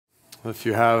If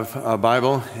you have a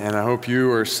Bible, and I hope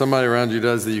you or somebody around you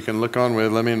does that you can look on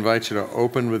with, let me invite you to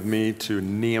open with me to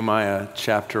Nehemiah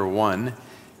chapter 1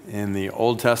 in the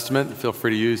Old Testament. Feel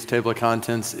free to use table of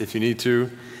contents if you need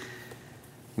to.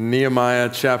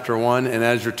 Nehemiah chapter 1, and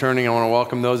as you're turning, I want to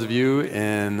welcome those of you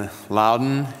in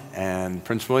Loudoun and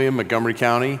Prince William, Montgomery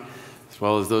County, as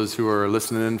well as those who are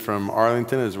listening in from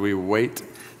Arlington as we wait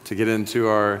to get into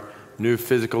our new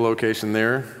physical location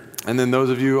there. And then those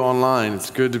of you online,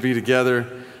 it's good to be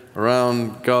together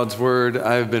around God's Word.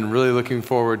 I've been really looking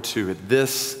forward to it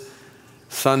this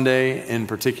Sunday in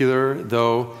particular,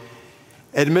 though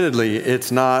admittedly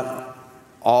it's not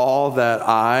all that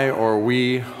I or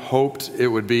we hoped it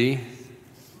would be.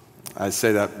 I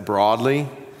say that broadly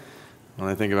when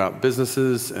I think about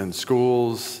businesses and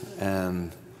schools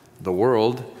and the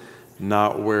world,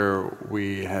 not where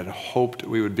we had hoped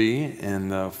we would be in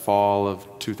the fall of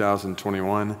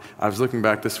 2021. I was looking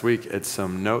back this week at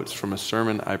some notes from a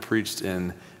sermon I preached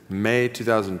in May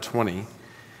 2020,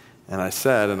 and I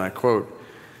said, and I quote,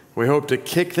 "We hope to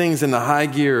kick things into high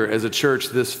gear as a church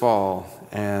this fall,"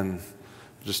 and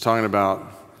just talking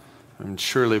about, and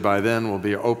surely by then we'll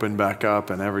be open back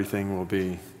up and everything will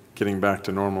be getting back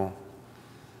to normal.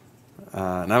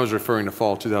 And I was referring to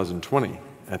fall 2020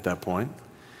 at that point.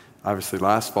 Obviously,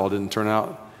 last fall didn't turn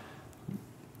out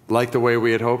like the way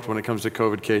we had hoped when it comes to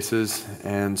COVID cases,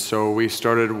 and so we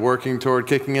started working toward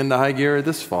kicking into high gear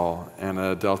this fall, and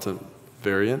a Delta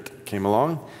variant came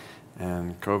along,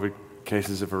 and COVID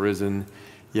cases have arisen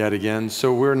yet again.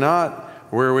 So we're not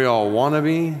where we all want to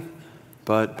be,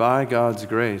 but by God's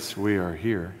grace, we are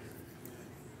here.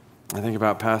 I think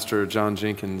about Pastor John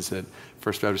Jenkins at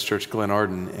First Baptist Church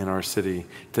Glenarden in our city.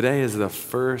 Today is the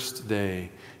first day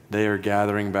they are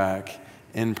gathering back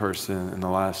in person in the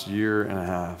last year and a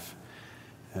half.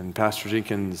 And Pastor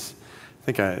Jenkins, I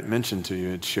think I mentioned to you,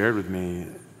 had shared with me,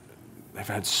 they've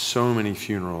had so many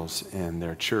funerals in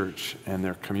their church and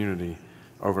their community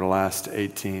over the last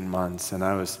 18 months. And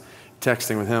I was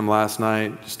texting with him last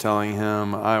night, just telling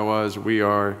him we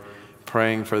are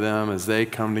praying for them as they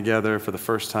come together for the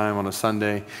first time on a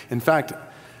Sunday. In fact,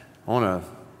 I want to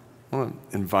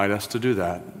invite us to do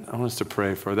that. I want us to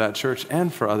pray for that church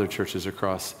and for other churches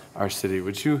across our city.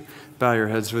 Would you bow your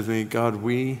heads with me? God,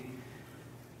 we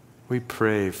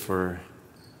pray for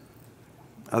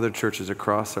other churches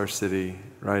across our city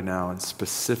right now, and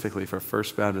specifically for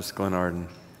First Baptist Glenarden,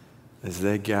 as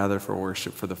they gather for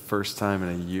worship for the first time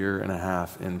in a year and a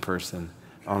half in person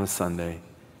on a Sunday.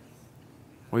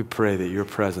 We pray that your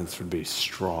presence would be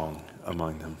strong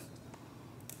among them.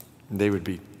 They would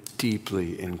be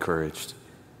deeply encouraged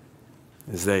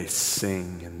as they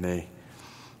sing and they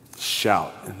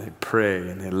shout and they pray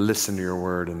and they listen to your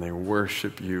word and they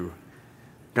worship you.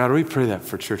 God, we pray that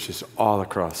for churches all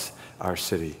across our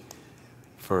city,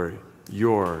 for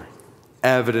your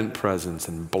evident presence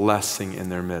and blessing in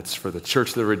their midst, for the Church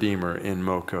of the Redeemer in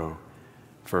Moco,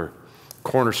 for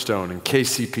Cornerstone and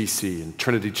KCPC and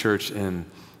Trinity Church in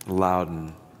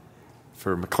Loudoun,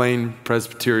 for McLean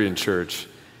Presbyterian Church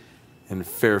in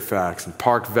Fairfax, and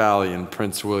Park Valley in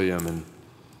Prince William, and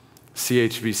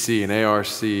CHBC and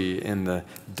ARC in the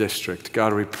district.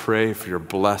 God, we pray for your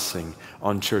blessing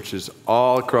on churches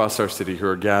all across our city who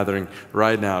are gathering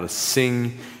right now to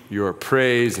sing your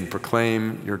praise and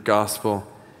proclaim your gospel,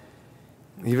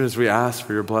 even as we ask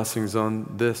for your blessings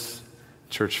on this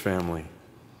church family,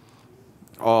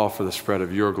 all for the spread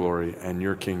of your glory and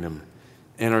your kingdom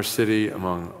in our city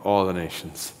among all the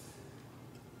nations.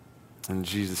 In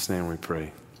Jesus' name we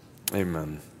pray.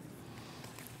 Amen.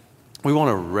 We want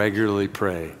to regularly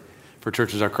pray for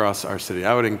churches across our city.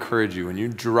 I would encourage you, when you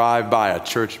drive by a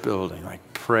church building,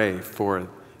 pray for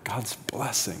God's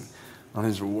blessing on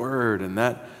his word and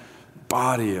that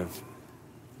body of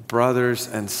brothers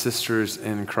and sisters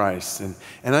in Christ. And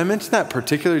I mention that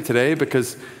particularly today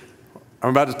because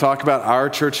I'm about to talk about our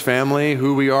church family,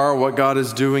 who we are, what God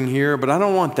is doing here, but I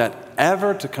don't want that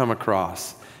ever to come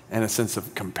across in a sense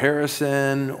of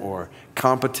comparison or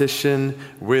competition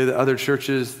with other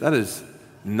churches. That is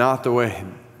not the way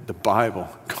the Bible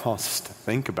calls us to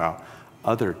think about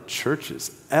other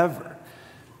churches ever.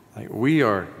 We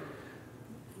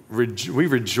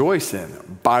rejoice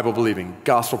in Bible-believing,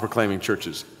 gospel-proclaiming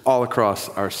churches all across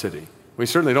our city. We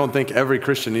certainly don't think every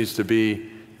Christian needs to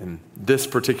be in this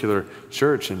particular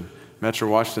church in Metro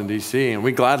Washington, D.C., and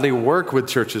we gladly work with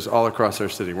churches all across our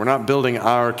city. We're not building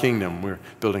our kingdom. We're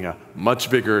building a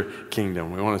much bigger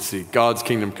kingdom. We want to see God's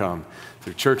kingdom come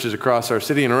through churches across our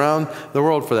city and around the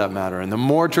world for that matter. And the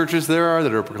more churches there are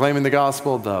that are proclaiming the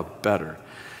gospel, the better.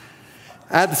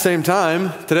 At the same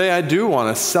time, today I do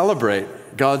want to celebrate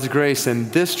God's grace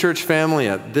in this church family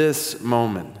at this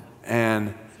moment.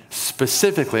 And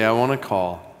specifically, I want to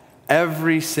call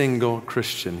every single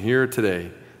Christian here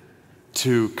today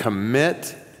to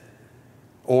commit,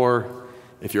 or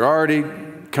if you're already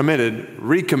committed,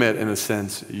 recommit in a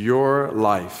sense, your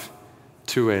life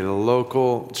to a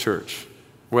local church,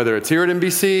 whether it's here at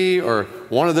NBC or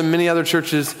one of the many other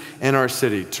churches in our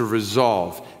city, to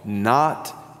resolve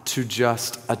not to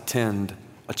just attend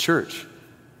a church,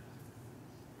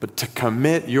 but to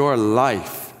commit your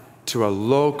life to a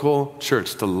local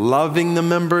church, to loving the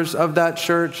members of that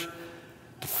church,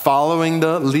 to following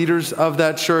the leaders of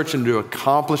that church, and to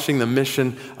accomplishing the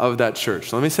mission of that church.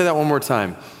 So let me say that one more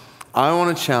time. I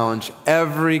want to challenge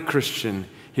every Christian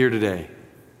here today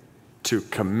to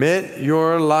commit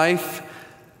your life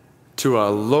to a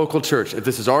local church. If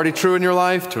this is already true in your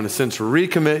life, to in a sense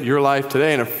recommit your life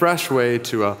today in a fresh way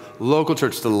to a local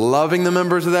church, to loving the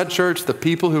members of that church, the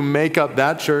people who make up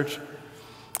that church,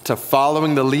 to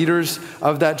following the leaders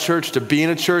of that church, to be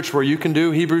in a church where you can do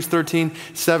Hebrews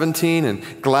 13:17 and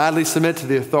gladly submit to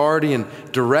the authority and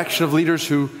direction of leaders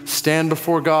who stand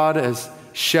before God as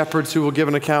shepherds who will give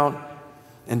an account,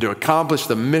 and to accomplish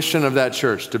the mission of that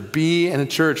church, to be in a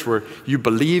church where you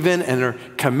believe in and are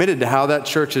committed to how that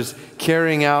church is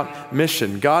carrying out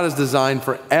mission. God has designed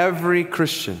for every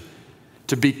Christian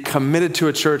to be committed to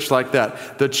a church like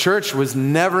that. The church was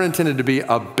never intended to be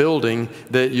a building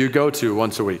that you go to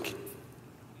once a week.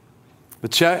 The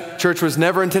church was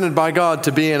never intended by God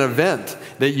to be an event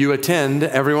that you attend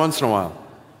every once in a while.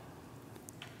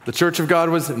 The church of God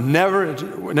was never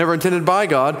intended by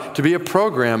God to be a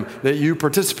program that you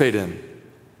participate in.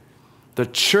 The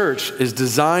church is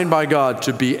designed by God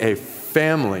to be a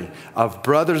family of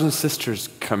brothers and sisters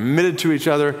committed to each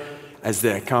other as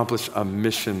they accomplish a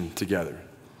mission together.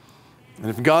 And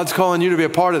if God's calling you to be a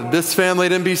part of this family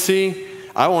at NBC,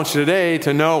 I want you today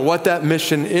to know what that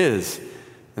mission is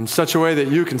in such a way that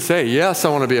you can say, yes, I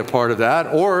want to be a part of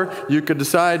that. Or you could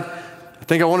decide, I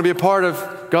think I want to be a part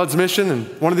of God's mission in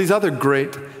one of these other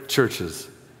great churches.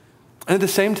 And at the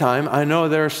same time, I know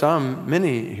there are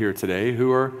many here today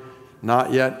who are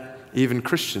not yet even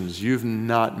Christians. You've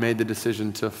not made the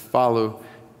decision to follow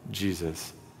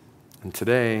Jesus. And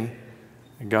today,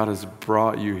 God has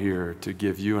brought you here to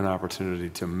give you an opportunity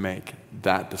to make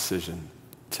that decision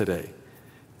today.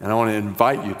 And I want to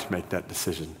invite you to make that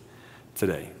decision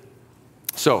today.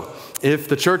 So, if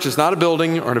the church is not a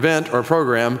building or an event or a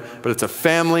program, but it's a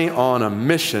family on a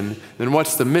mission, then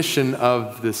what's the mission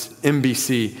of this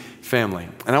NBC family?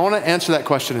 And I want to answer that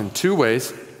question in two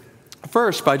ways.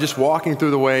 First, by just walking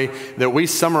through the way that we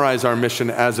summarize our mission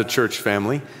as a church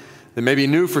family. That may be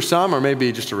new for some or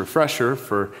maybe just a refresher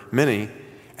for many.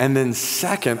 And then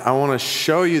second, I want to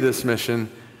show you this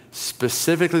mission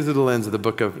specifically through the lens of the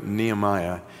book of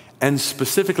Nehemiah, and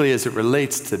specifically as it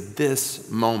relates to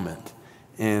this moment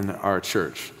in our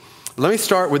church. Let me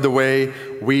start with the way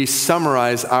we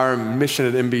summarize our mission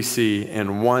at NBC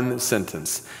in one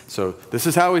sentence. So this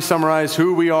is how we summarize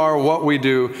who we are, what we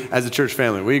do as a church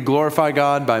family. We glorify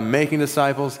God by making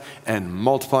disciples and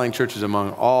multiplying churches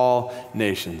among all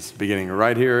nations, beginning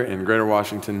right here in Greater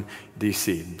Washington,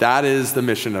 D.C. That is the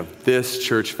mission of this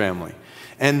church family.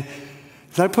 And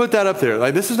as I put that up there,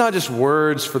 like, this is not just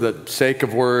words for the sake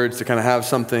of words to kind of have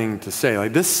something to say.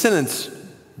 Like, this sentence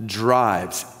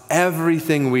drives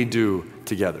everything we do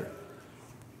together.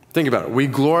 Think about it. We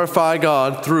glorify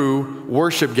God through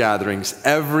worship gatherings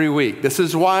every week. This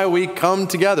is why we come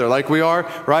together like we are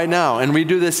right now. And we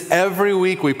do this every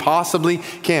week we possibly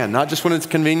can. Not just when it's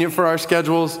convenient for our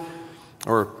schedules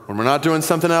or when we're not doing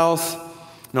something else.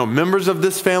 No, members of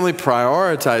this family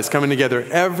prioritize coming together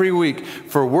every week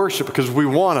for worship because we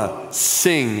want to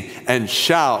sing and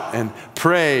shout and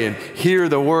pray and hear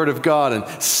the word of God and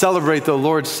celebrate the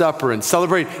Lord's Supper and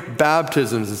celebrate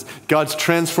baptisms as God's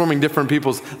transforming different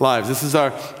people's lives. This is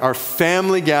our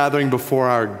family gathering before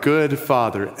our good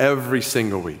Father every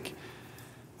single week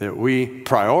that we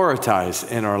prioritize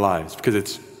in our lives because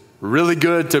it's really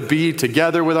good to be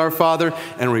together with our Father,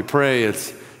 and we pray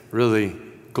it's really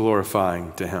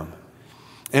glorifying to Him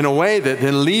in a way that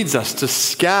then leads us to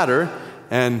scatter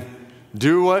and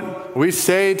do what we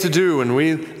say to do when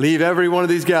we leave every one of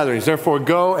these gatherings. Therefore,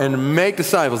 go and make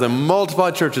disciples and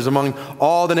multiply churches among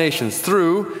all the nations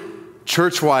through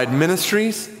church-wide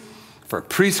ministries for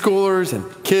preschoolers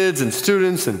and kids and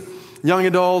students and young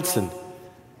adults and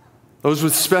those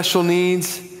with special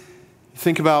needs.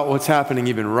 Think about what's happening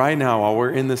even right now while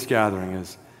we're in this gathering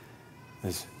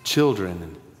as children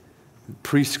and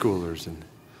preschoolers and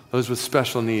those with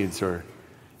special needs are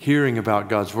hearing about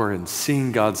God's word and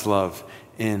seeing God's love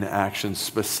in action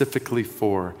specifically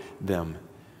for them.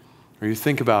 Or you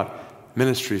think about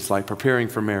ministries like Preparing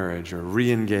for Marriage or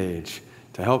Re-Engage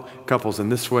to help couples in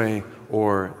this way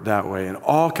or that way, and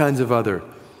all kinds of other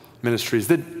ministries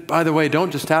that, by the way,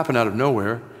 don't just happen out of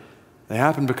nowhere. They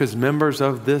happen because members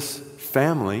of this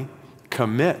family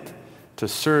commit to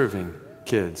serving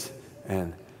kids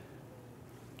and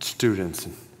students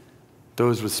and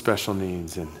those with special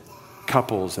needs and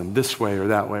couples and this way or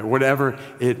that way, whatever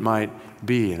it might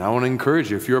be. And I want to encourage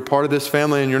you, if you're a part of this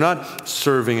family and you're not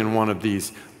serving in one of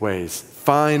these ways,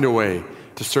 find a way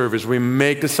to serve as we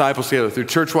make disciples together through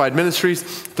church-wide ministries,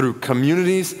 through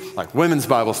communities like women's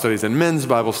Bible studies and men's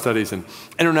Bible studies and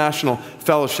international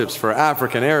fellowships for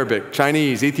African, Arabic,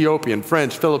 Chinese, Ethiopian,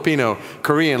 French, Filipino,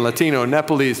 Korean, Latino,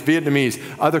 Nepalese, Vietnamese,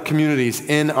 other communities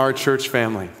in our church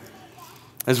family.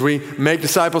 As we make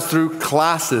disciples through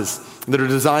classes that are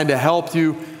designed to help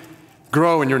you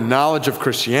grow in your knowledge of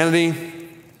Christianity,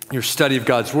 your study of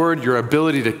God's Word, your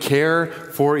ability to care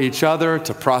for each other,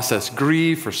 to process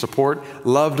grief or support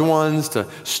loved ones, to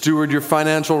steward your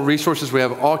financial resources. We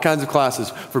have all kinds of classes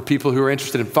for people who are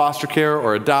interested in foster care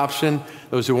or adoption,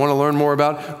 those who want to learn more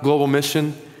about global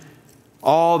mission,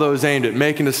 all those aimed at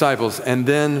making disciples, and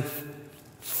then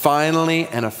finally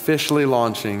and officially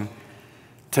launching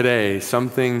today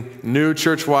something new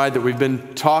church-wide that we've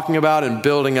been talking about and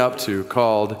building up to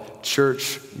called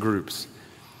church groups,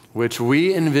 which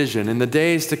we envision in the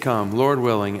days to come, Lord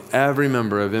willing, every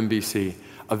member of MBC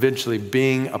eventually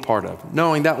being a part of,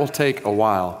 knowing that will take a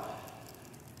while.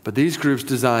 But these groups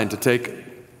designed to take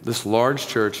this large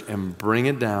church and bring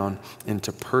it down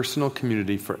into personal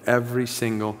community for every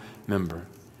single member.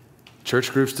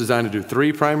 Church groups designed to do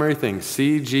three primary things: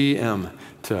 CGM,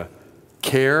 to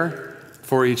care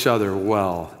for each other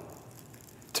well,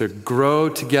 to grow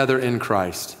together in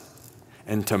Christ,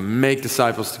 and to make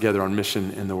disciples together on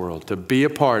mission in the world, to be a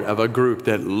part of a group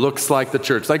that looks like the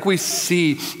church, like we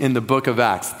see in the book of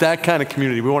Acts. That kind of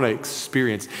community we want to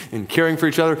experience in caring for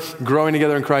each other, growing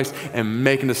together in Christ, and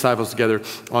making disciples together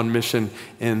on mission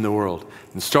in the world.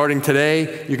 And starting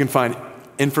today, you can find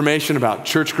information about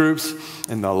church groups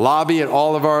in the lobby at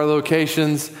all of our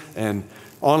locations and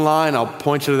online. I'll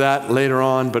point you to that later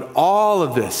on. But all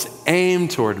of this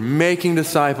aimed toward making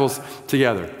disciples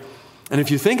together. And if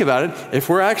you think about it, if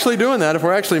we're actually doing that, if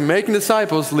we're actually making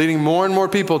disciples, leading more and more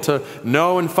people to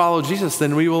know and follow Jesus,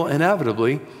 then we will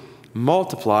inevitably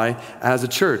multiply as a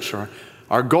church.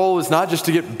 Our goal is not just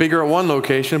to get bigger at one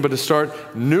location, but to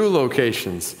start new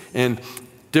locations in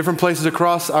different places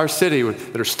across our city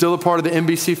that are still a part of the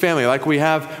MBC family, like we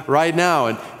have right now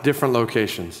in different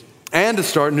locations. And to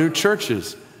start new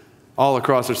churches all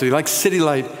across our city, like City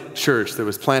Light Church that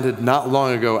was planted not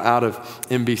long ago out of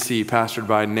MBC, pastored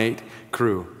by Nate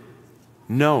Crew,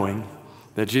 knowing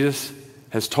that Jesus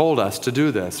has told us to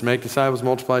do this, make disciples,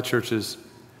 multiply churches,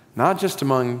 not just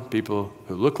among people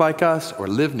who look like us or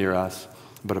live near us,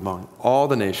 but among all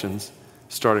the nations,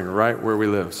 starting right where we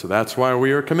live. So that's why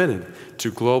we are committed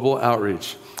to global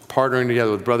outreach, partnering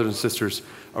together with brothers and sisters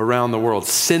around the world,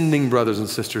 sending brothers and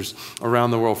sisters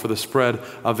around the world for the spread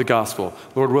of the gospel.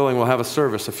 Lord willing, we'll have a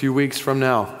service a few weeks from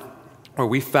now where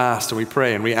we fast and we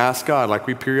pray and we ask God, like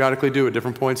we periodically do at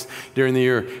different points during the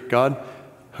year, God,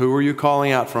 who are you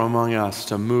calling out from among us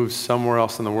to move somewhere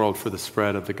else in the world for the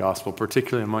spread of the gospel,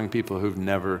 particularly among people who've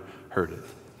never heard it,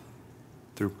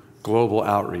 through global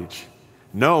outreach?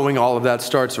 Knowing all of that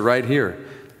starts right here,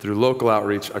 through local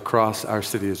outreach across our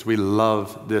cities. We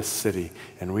love this city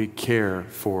and we care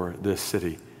for this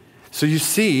city. So you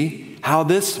see how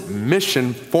this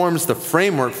mission forms the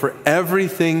framework for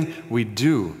everything we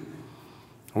do.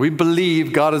 We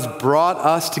believe God has brought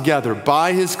us together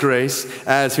by His grace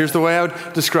as, here's the way I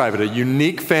would describe it, a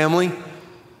unique family,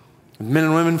 men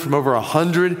and women from over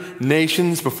 100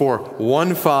 nations before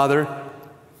one Father,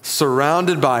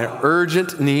 surrounded by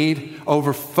urgent need,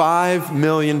 over 5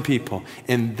 million people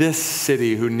in this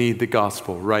city who need the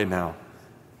gospel right now.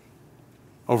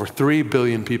 Over 3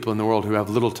 billion people in the world who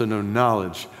have little to no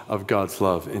knowledge of God's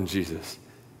love in Jesus.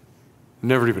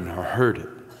 Never even heard it.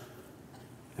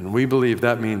 And we believe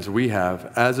that means we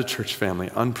have, as a church family,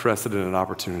 unprecedented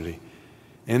opportunity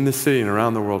in the city and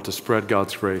around the world to spread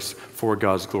God's grace for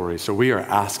God's glory. So we are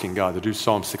asking God to do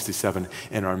Psalm 67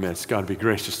 in our midst. God, be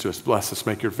gracious to us, bless us,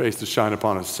 make your face to shine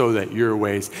upon us so that your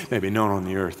ways may be known on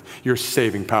the earth. Your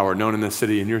saving power known in this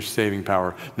city and your saving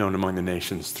power known among the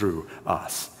nations through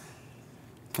us.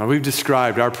 Now, we've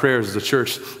described our prayers as a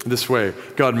church this way.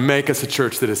 God, make us a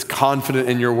church that is confident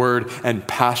in your word and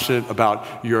passionate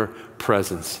about your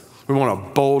presence. We want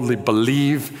to boldly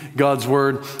believe God's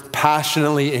word,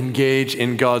 passionately engage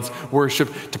in God's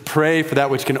worship, to pray for that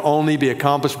which can only be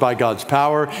accomplished by God's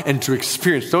power, and to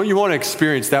experience. Don't you want to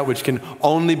experience that which can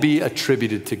only be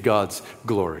attributed to God's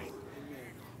glory?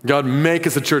 God, make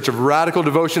us a church of radical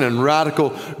devotion and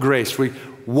radical grace. We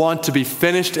want to be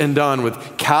finished and done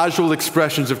with casual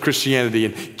expressions of Christianity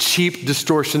and cheap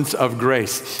distortions of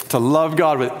grace, to love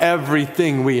God with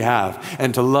everything we have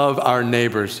and to love our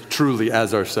neighbors truly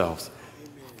as ourselves.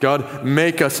 God,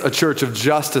 make us a church of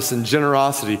justice and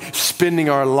generosity, spending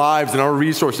our lives and our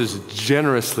resources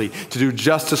generously to do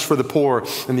justice for the poor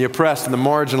and the oppressed and the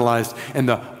marginalized and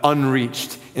the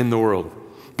unreached in the world.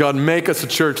 God, make us a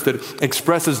church that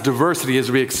expresses diversity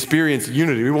as we experience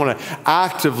unity. We want to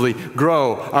actively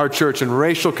grow our church in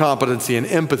racial competency and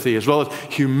empathy, as well as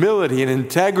humility and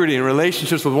integrity in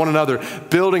relationships with one another,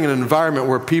 building an environment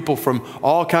where people from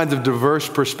all kinds of diverse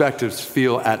perspectives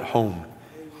feel at home.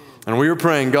 And we were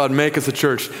praying, God, make us a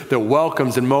church that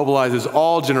welcomes and mobilizes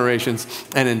all generations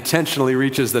and intentionally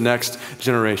reaches the next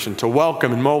generation, to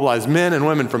welcome and mobilize men and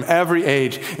women from every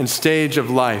age and stage of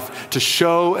life, to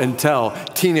show and tell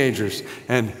teenagers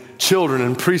and children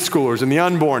and preschoolers and the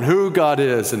unborn who God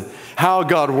is and how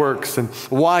God works and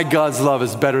why God's love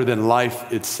is better than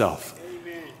life itself.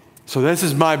 So this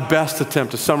is my best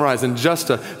attempt to summarize in just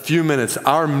a few minutes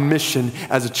our mission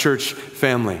as a church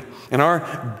family and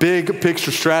our big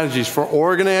picture strategies for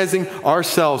organizing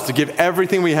ourselves to give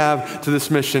everything we have to this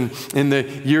mission in the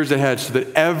years ahead, so that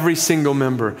every single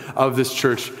member of this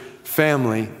church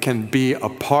family can be a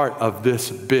part of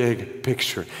this big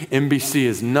picture. MBC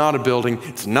is not a building,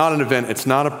 it's not an event, it's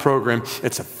not a program,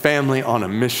 it's a family on a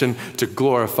mission to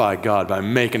glorify God by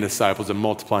making disciples and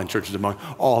multiplying churches among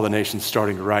all the nations,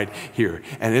 starting right here.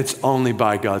 And it's only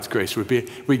by God's grace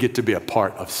we get to be a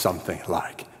part of something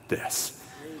like this.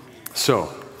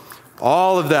 So,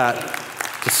 all of that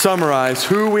to summarize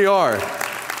who we are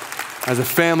as a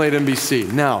family at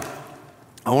MBC. Now,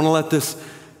 I want to let this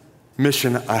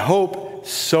mission, I hope,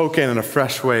 soak in a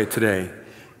fresh way today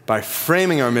by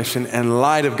framing our mission in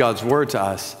light of God's word to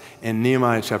us in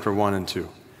Nehemiah chapter 1 and 2.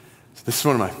 So this is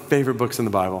one of my favorite books in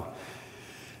the Bible.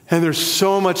 And there's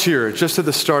so much here just at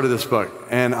the start of this book.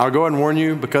 And I'll go ahead and warn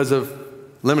you, because of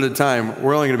limited time,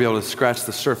 we're only going to be able to scratch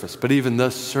the surface. But even the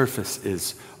surface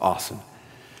is awesome.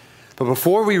 But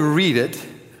before we read it,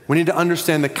 we need to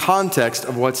understand the context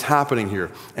of what's happening here.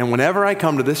 And whenever I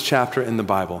come to this chapter in the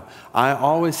Bible, I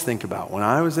always think about when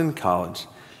I was in college,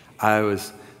 I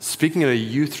was speaking at a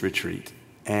youth retreat,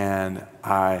 and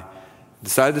I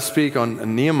decided to speak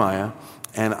on Nehemiah.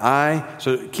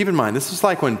 So keep in mind, this is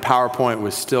like when PowerPoint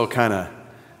was still kind of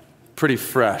pretty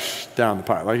fresh down the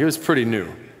pipe. Like, it was pretty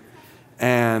new.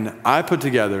 And I put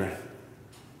together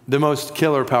the most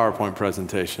killer PowerPoint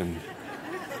presentation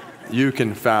you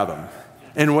can fathom,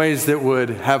 in ways that would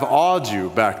have awed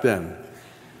you back then,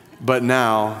 but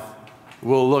now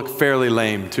will look fairly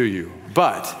lame to you.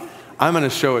 But I'm going to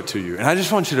show it to you, and I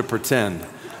just want you to pretend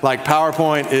like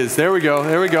PowerPoint is, there we go.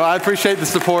 I appreciate the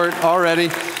support already,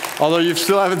 although you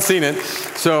still haven't seen it.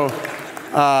 So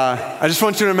I just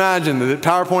want you to imagine that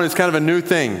PowerPoint is kind of a new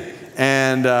thing,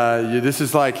 and this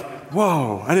is like,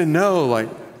 whoa, I didn't know like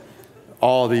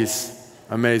all these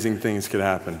amazing things could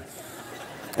happen.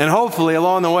 And hopefully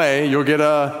along the way, you'll get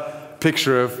a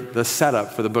picture of the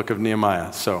setup for the book of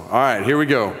Nehemiah. So, all right, here we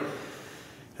go.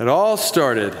 It all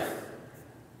started.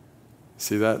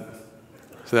 See that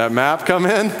map come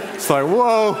in? It's like,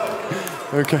 whoa.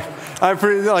 Okay.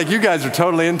 Like, you guys are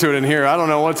totally into it in here. I don't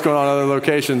know what's going on in other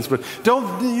locations, but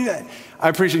I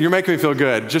appreciate, you're making me feel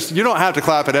good. Just, you don't have to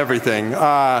clap at everything.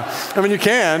 I mean, you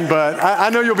can, but I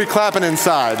know you'll be clapping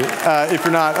inside if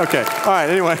you're not. Okay. All right,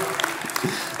 anyway.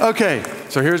 Okay,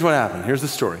 so here's what happened. Here's the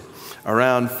story.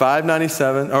 Around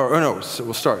 597, so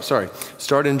we'll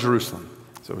start in Jerusalem.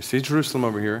 So we see Jerusalem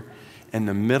over here. In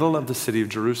the middle of the city of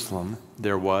Jerusalem,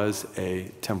 there was a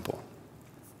temple.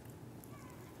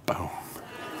 Boom.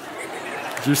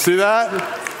 Did you see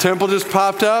that? Temple just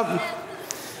popped up.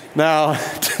 Now,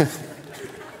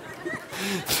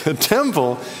 the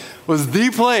temple was the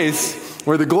place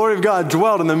where the glory of God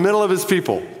dwelt in the middle of his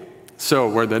people. So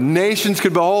where the nations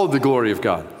could behold the glory of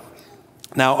God.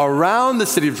 Now, around the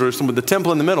city of Jerusalem, with the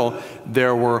temple in the middle,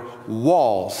 there were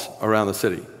walls around the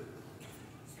city.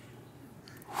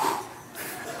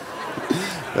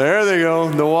 There they go,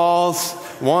 the walls.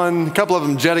 A couple of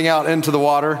them jetting out into the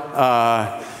water.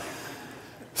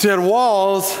 So you had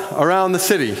walls around the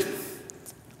city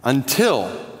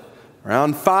until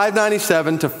around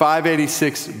 597 to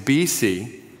 586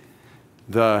 BC,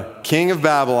 the king of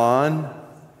Babylon,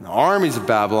 the armies of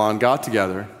Babylon got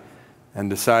together and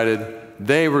decided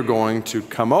they were going to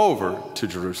come over to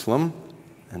Jerusalem,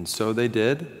 and so they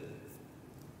did.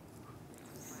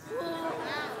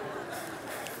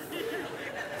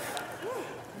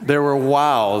 There were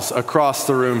wows across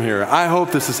the room here. I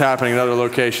hope this is happening in other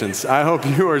locations. I hope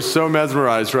you are so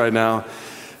mesmerized right now.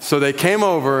 So they came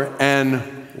over, and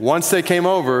once they came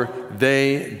over,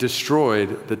 they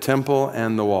destroyed the temple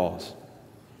and the walls.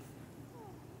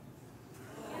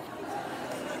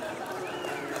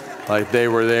 Like they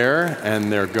were there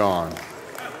and they're gone.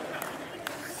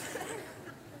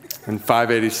 In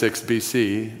 586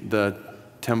 BC, the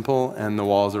temple and the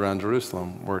walls around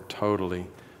Jerusalem were totally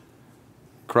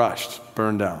crushed,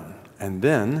 burned down. And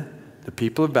then the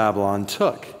people of Babylon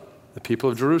took the people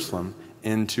of Jerusalem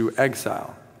into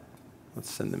exile. Let's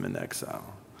send them into exile.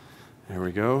 Here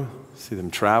we go. See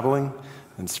them traveling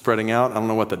and spreading out. I don't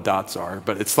know what the dots are,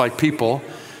 but it's like people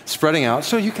spreading out.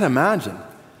 So you can imagine,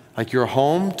 like your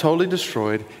home totally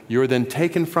destroyed, you are then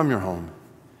taken from your home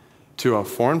to a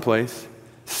foreign place,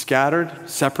 scattered,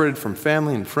 separated from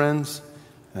family and friends,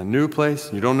 a new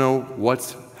place. You don't know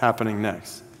what's happening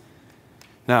next.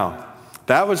 Now,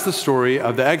 that was the story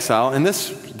of the exile, and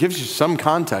this gives you some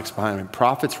context behind it.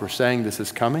 Prophets were saying this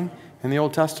is coming in the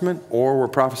Old Testament, or were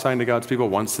prophesying to God's people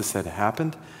once this had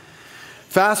happened.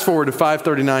 Fast forward to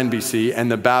 539 BC,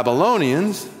 and the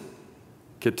Babylonians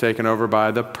get taken over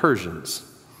by the Persians.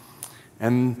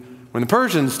 And when the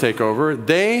Persians take over,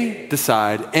 they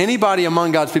decide anybody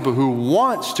among God's people who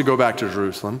wants to go back to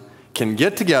Jerusalem can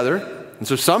get together. And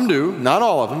so some do, not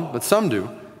all of them, but some do.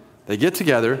 They get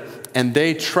together and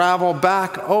they travel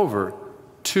back over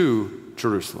to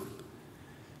Jerusalem.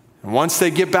 And once they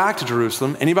get back to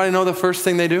Jerusalem, anybody know the first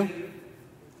thing they do?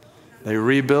 They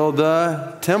rebuild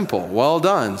the temple. Well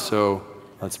done. So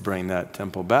let's bring that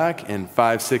temple back. In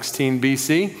 516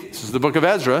 BC, this is the book of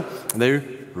Ezra, they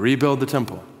rebuild the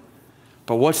temple.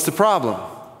 But what's the problem?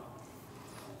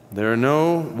 There are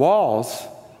no walls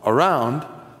around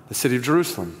the city of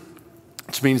Jerusalem,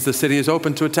 which means the city is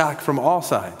open to attack from all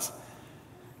sides.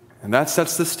 And that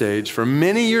sets the stage for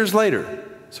many years later.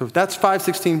 So that's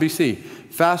 516 BC.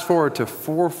 Fast forward to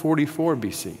 444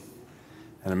 BC.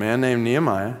 And a man named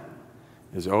Nehemiah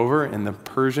is over in the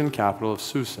Persian capital of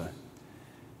Susa.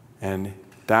 And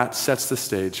that sets the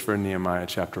stage for Nehemiah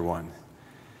chapter 1.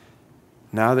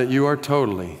 Now that you are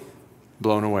totally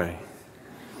blown away,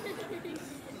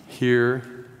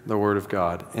 hear the word of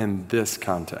God in this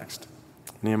context.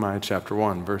 Nehemiah chapter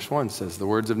 1, verse 1 says, the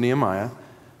words of Nehemiah,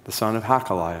 the son of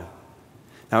Hakaliah.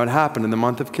 Now it happened in the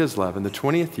month of Kislev, in the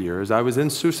 20th year, as I was in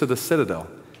Susa the citadel,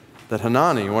 that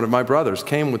Hanani, one of my brothers,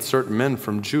 came with certain men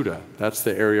from Judah. That's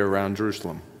the area around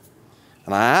Jerusalem.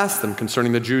 And I asked them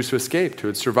concerning the Jews who escaped, who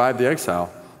had survived the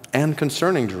exile, and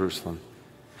concerning Jerusalem.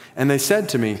 And they said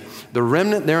to me, the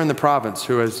remnant there in the province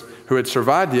who had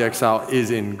survived the exile is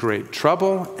in great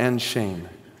trouble and shame.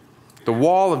 The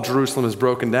wall of Jerusalem is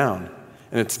broken down,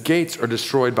 and its gates are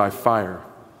destroyed by fire.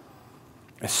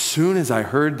 As soon as I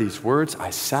heard these words,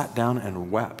 I sat down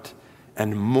and wept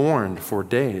and mourned for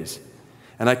days.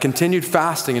 And I continued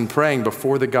fasting and praying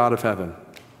before the God of heaven.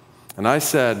 And I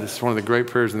said, this is one of the great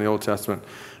prayers in the Old Testament.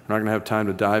 We're not going to have time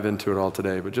to dive into it all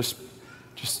today, but just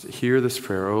hear this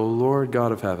prayer. O Lord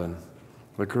God of heaven,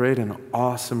 the great and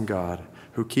awesome God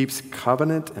who keeps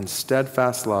covenant and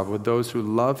steadfast love with those who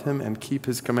love him and keep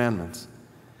his commandments.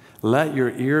 Let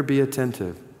your ear be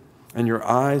attentive and your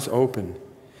eyes open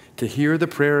to hear the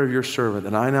prayer of your servant.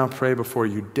 And I now pray before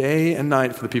you day and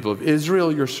night for the people of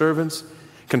Israel, your servants,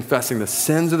 confessing the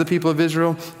sins of the people of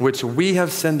Israel, which we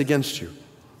have sinned against you.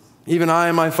 Even I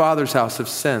and my father's house have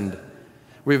sinned.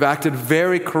 We have acted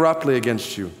very corruptly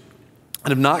against you and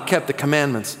have not kept the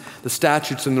commandments, the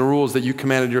statutes, and the rules that you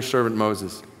commanded your servant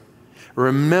Moses.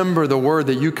 Remember the word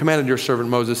that you commanded your servant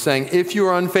Moses, saying, if you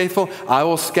are unfaithful, I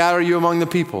will scatter you among the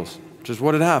peoples, which is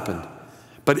what had happened.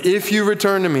 But if you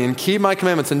return to me and keep my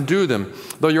commandments and do them,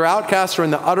 though your outcasts are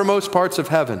in the uttermost parts of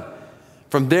heaven,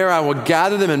 from there I will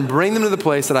gather them and bring them to the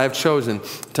place that I have chosen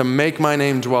to make my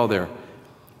name dwell there.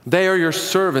 They are your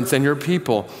servants and your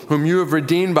people, whom you have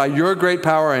redeemed by your great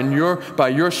power and by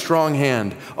your strong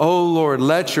hand. O Lord,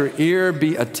 let your ear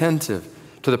be attentive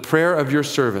to the prayer of your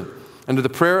servant and to the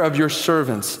prayer of your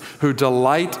servants who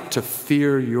delight to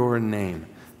fear your name.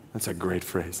 That's a great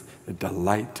phrase. They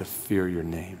delight to fear your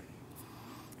name.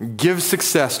 Give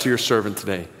success to your servant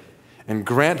today and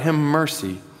grant him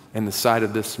mercy in the sight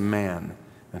of this man.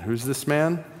 And who's this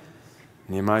man?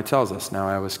 Nehemiah tells us, now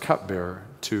I was cupbearer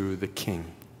to the king.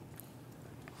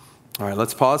 All right,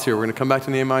 let's pause here. We're going to come back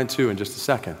to Nehemiah 2 in just a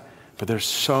second. But there's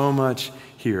so much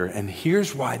here. And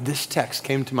here's why this text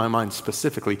came to my mind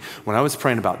specifically when I was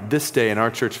praying about this day in our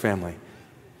church family.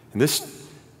 And this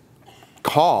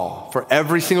call for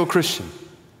every single Christian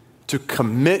to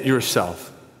commit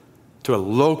yourself to a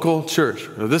local church,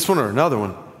 or this one or another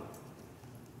one,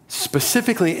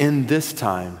 specifically in this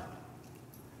time,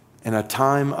 in a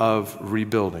time of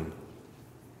rebuilding.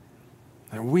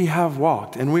 And we have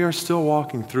walked, and we are still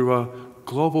walking through a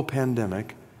global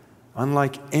pandemic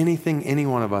unlike anything any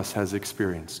one of us has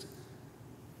experienced.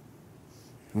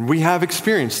 And we have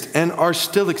experienced and are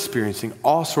still experiencing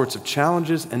all sorts of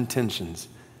challenges and tensions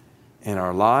in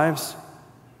our lives,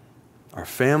 our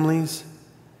families,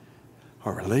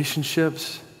 our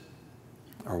relationships,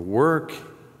 our work,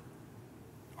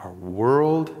 our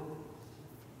world,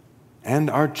 and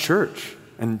our church,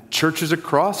 and churches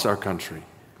across our country,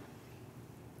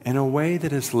 in a way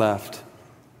that has left,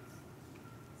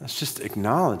 let's just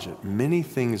acknowledge it, many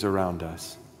things around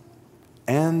us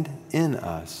and in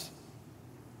us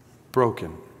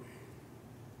broken,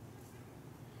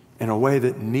 in a way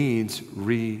that needs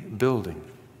rebuilding.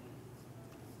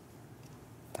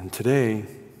 And today,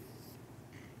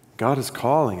 God is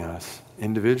calling us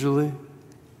individually,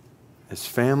 as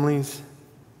families,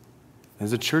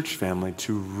 as a church family,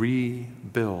 to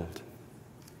rebuild.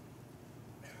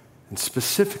 And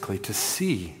specifically to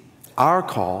see our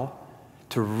call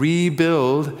to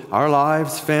rebuild our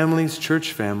lives, families,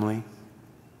 church family,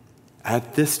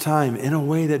 at this time in a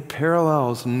way that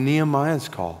parallels Nehemiah's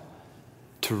call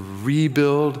to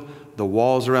rebuild the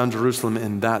walls around Jerusalem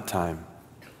in that time.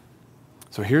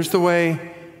 So here's the way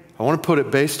I want to put it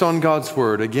based on God's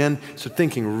word. Again, so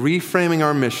thinking, reframing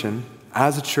our mission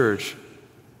as a church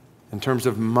in terms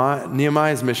of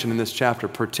Nehemiah's mission in this chapter,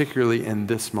 particularly in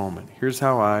this moment. Here's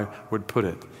how I would put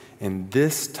it. In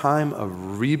this time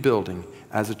of rebuilding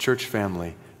as a church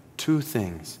family, two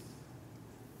things.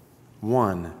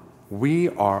 One, we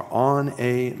are on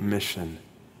a mission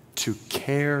to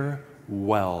care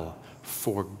well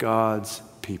for God's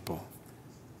people.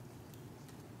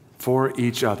 For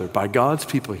each other. By God's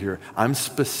people here, I'm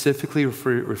specifically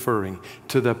referring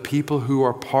to the people who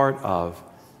are part of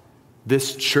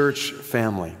this church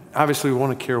family. Obviously, we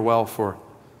want to care well for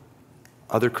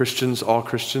other Christians, all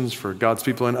Christians, for God's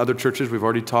people in other churches. We've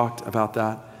already talked about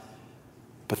that.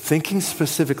 But thinking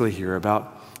specifically here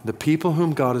about the people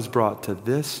whom God has brought to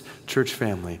this church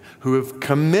family, who have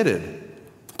committed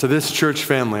to this church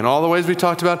family in all the ways we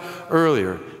talked about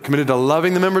earlier, committed to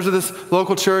loving the members of this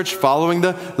local church, following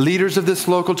the leaders of this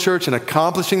local church, and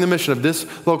accomplishing the mission of this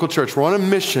local church. We're on a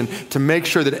mission to make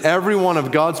sure that every one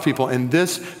of God's people in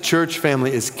this church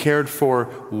family is cared for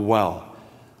well.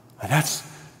 And that's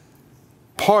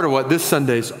part of what this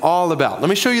Sunday is all about. Let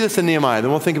me show you this in Nehemiah, then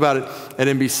we'll think about it at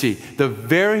NBC. The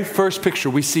very first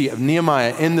picture we see of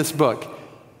Nehemiah in this book,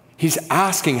 he's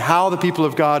asking how the people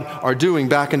of God are doing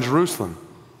back in Jerusalem.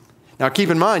 Now keep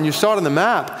in mind, you saw it on the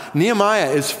map, Nehemiah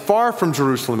is far from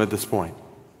Jerusalem at this point.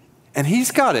 And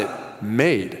he's got it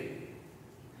made.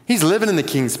 He's living in the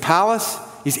king's palace.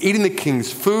 He's eating the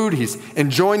king's food. He's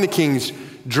enjoying the king's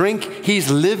drink.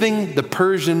 He's living the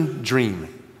Persian dream.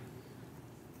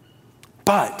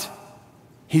 But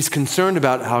he's concerned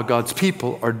about how God's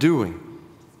people are doing.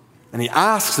 And he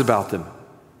asks about them.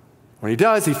 When he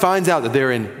does, he finds out that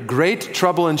they're in great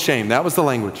trouble and shame. That was the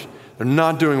language. They're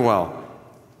not doing well.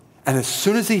 And as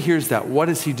soon as he hears that, what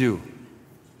does he do?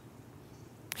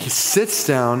 He sits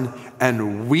down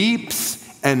and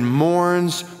weeps and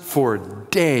mourns for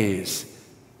days.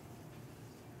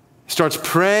 He starts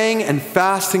praying and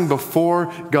fasting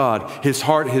before God. His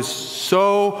heart is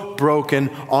so broken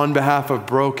on behalf of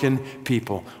broken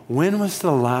people. When was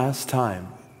the last time,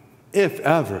 if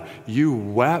ever, you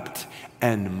wept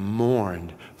and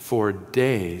mourned for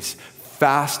days,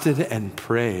 fasted and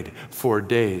prayed for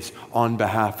days on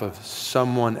behalf of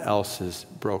someone else's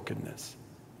brokenness?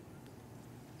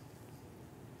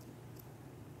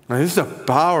 Now, this is a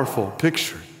powerful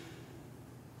picture.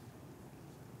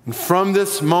 And from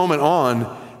this moment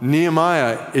on,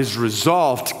 Nehemiah is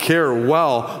resolved to care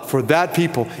well for that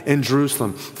people in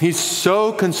Jerusalem. He's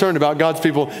so concerned about God's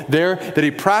people there that he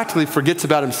practically forgets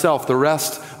about himself the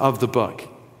rest of the book.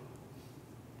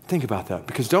 Think about that,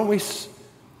 because don't we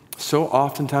so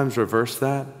oftentimes reverse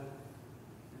that?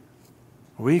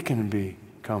 We can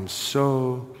become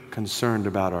so concerned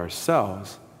about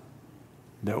ourselves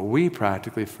that we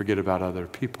practically forget about other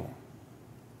people.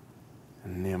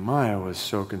 And Nehemiah was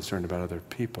so concerned about other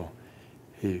people,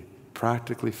 he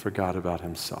practically forgot about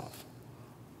himself.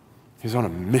 He's on a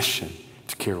mission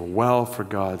to care well for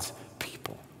God's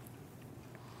people.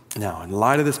 Now, in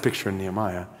light of this picture in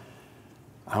Nehemiah,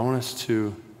 I want us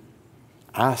to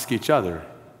ask each other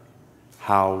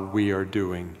how we are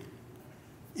doing,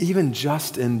 even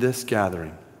just in this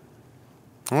gathering.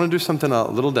 I want to do something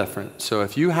a little different. So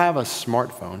if you have a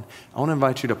smartphone, I want to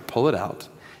invite you to pull it out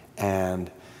and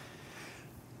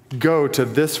go to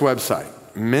this website,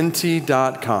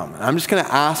 Menti.com. I'm just going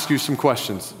to ask you some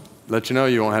questions. Let you know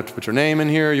you won't have to put your name in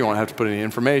here. You won't have to put any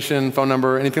information, phone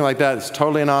number, anything like that. It's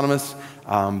totally anonymous.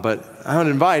 But I would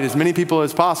invite as many people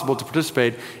as possible to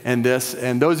participate in this.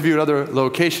 And those of you at other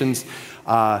locations,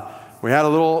 we had a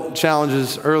little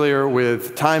challenges earlier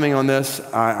with timing on this.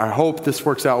 I hope this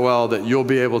works out well, that you'll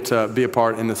be able to be a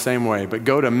part in the same way. But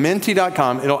go to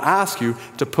Menti.com. It'll ask you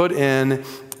to put in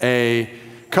a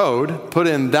code, put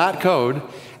in that code,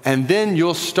 and then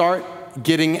you'll start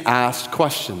getting asked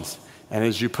questions. And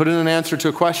as you put in an answer to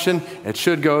a question, it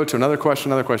should go to another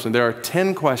question, another question. There are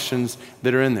 10 questions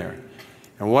that are in there.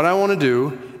 And what I want to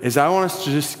do is I want us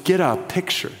to just get a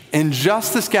picture in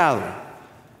just this gathering,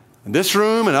 in this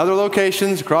room and other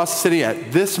locations across the city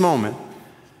at this moment,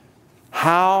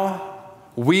 how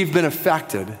we've been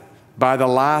affected by the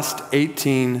last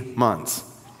 18 months.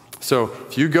 So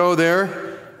if you go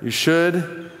there, you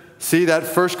should see that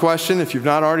first question, if you've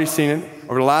not already seen it.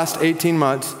 Over the last 18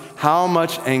 months, how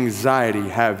much anxiety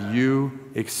have you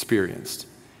experienced?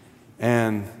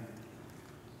 And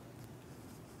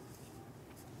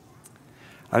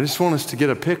I just want us to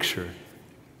get a picture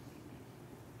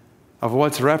of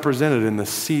what's represented in the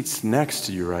seats next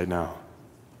to you right now,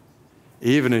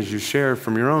 even as you share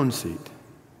from your own seat.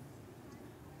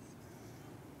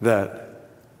 That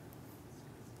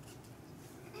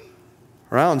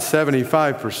around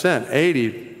 75%,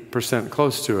 80%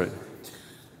 close to it,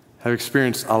 have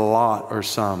experienced a lot or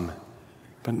some.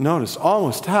 But notice,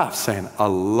 almost half saying a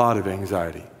lot of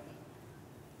anxiety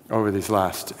over these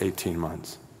last 18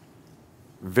 months.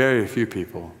 Very few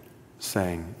people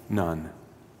saying none.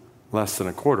 Less than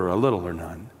a quarter, a little or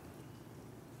none.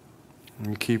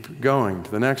 And keep going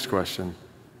to the next question.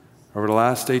 Over the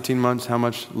last 18 months, how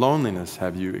much loneliness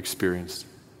have you experienced?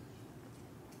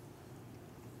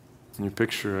 And you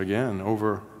picture again,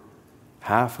 over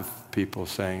half of people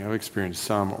saying, I've experienced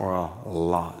some or a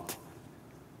lot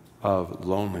of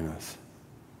loneliness.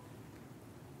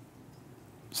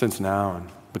 Since now and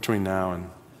between now and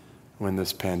when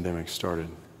this pandemic started.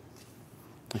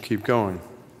 And keep going.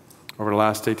 Over the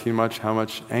last 18 months, how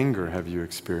much anger have you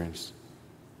experienced?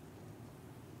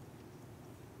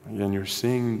 Again, you're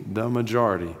seeing the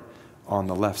majority on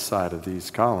the left side of these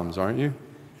columns, aren't you?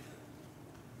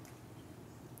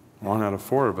 1 out of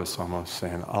 4 of us almost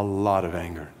saying a lot of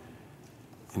anger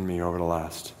in me over the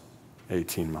last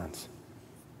 18 months.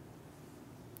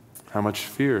 How much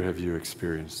fear have you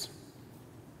experienced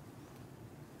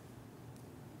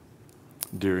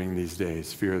during these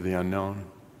days? Fear of the unknown.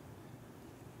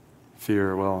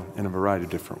 Fear, well, in a variety of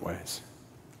different ways.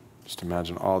 Just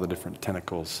imagine all the different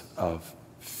tentacles of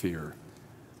fear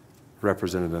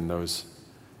represented in those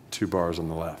 2 bars on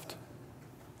the left.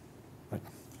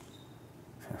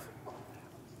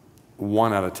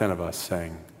 1 out of 10 of us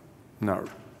saying no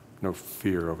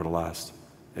fear over the last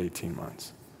 18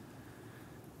 months.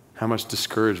 How much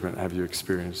discouragement have you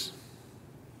experienced?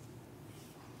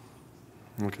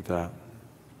 Look at that.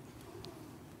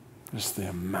 Just the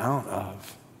amount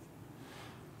of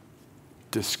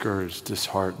discouraged,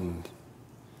 disheartened,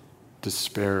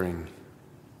 despairing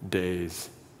days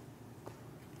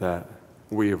that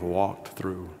we have walked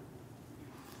through.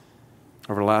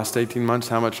 Over the last 18 months,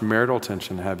 how much marital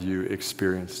tension have you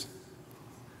experienced?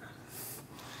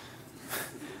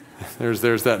 There's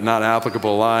that not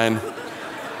applicable line.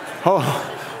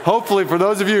 Hopefully for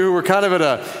those of you who were kind of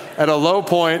at a low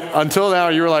point until now,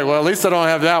 you were like, well, at least I don't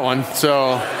have that one.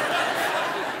 So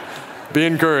be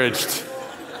encouraged.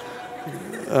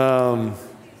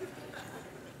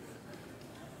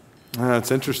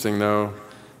 It's interesting though.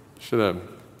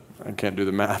 I can't do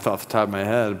the math off the top of my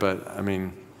head, but I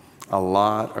mean, a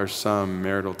lot or some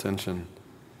marital tension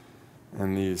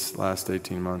in these last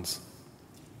 18 months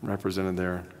represented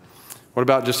there. What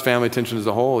about just family tension as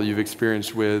a whole you've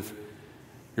experienced with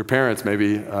your parents,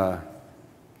 maybe a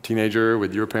teenager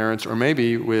with your parents, or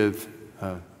maybe with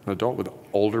an adult with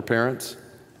older parents,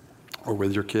 or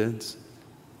with your kids,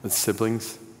 with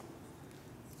siblings,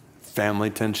 family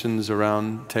tensions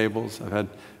around tables. I've had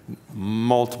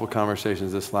multiple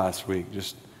conversations this last week,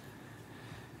 just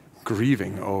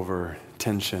grieving over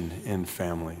tension in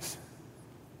families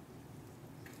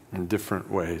in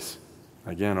different ways.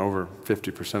 Again, over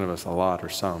 50% of us, a lot or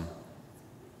some.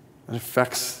 It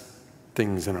affects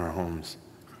things in our homes.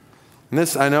 And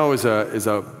this, I know, is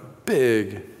a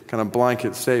big kind of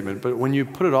blanket statement, but when you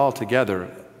put it all together,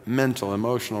 mental,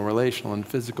 emotional, relational, and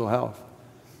physical health,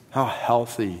 how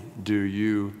healthy do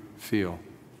you feel?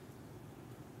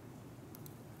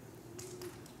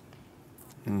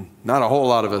 And not a whole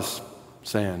lot of us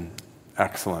saying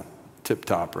excellent,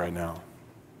 tip-top right now.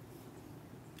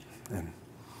 And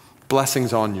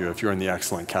blessings on you if you're in the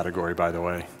excellent category, by the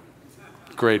way.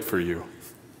 Great for you.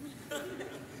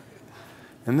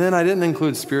 And then I didn't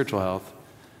include spiritual health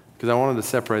because I wanted to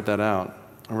separate that out.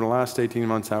 Over the last 18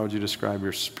 months, how would you describe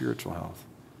your spiritual health?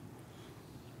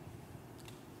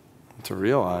 To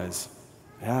realize,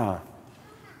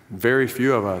 very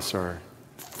few of us are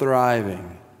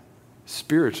thriving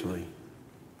spiritually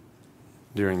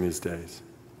during these days.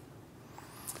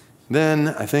 Then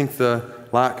I think the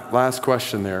last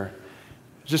question there,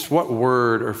 just what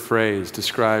word or phrase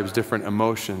describes different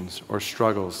emotions or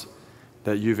struggles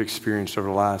that you've experienced over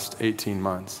the last 18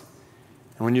 months?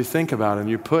 And when you think about it and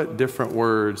you put different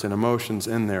words and emotions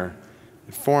in there,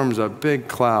 it forms a big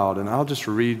cloud, and I'll just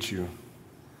read you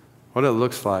what it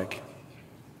looks like.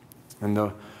 And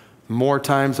the more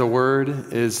times a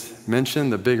word is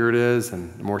mentioned, the bigger it is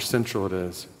and the more central it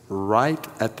is. Right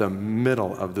at the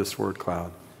middle of this word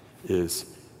cloud is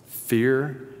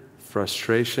fear,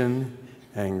 frustration,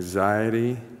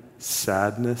 anxiety,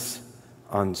 sadness,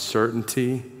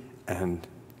 uncertainty, and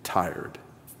tired.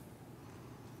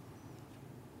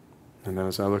 And then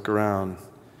as I look around,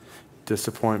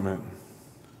 disappointment,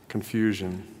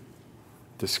 confusion,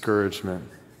 discouragement,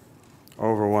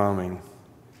 overwhelming.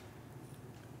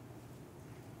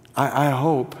 I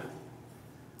hope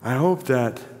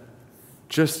that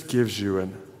just gives you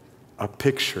a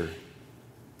picture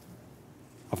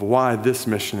of why this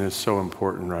mission is so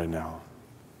important right now.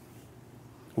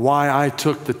 Why I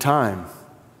took the time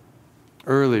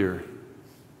earlier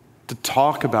to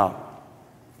talk about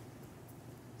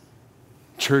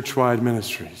church-wide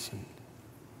ministries and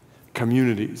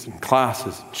communities and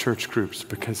classes and church groups,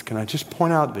 because can I just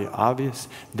point out the obvious?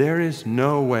 There is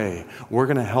no way we're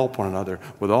going to help one another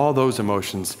with all those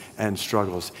emotions and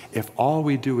struggles if all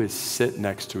we do is sit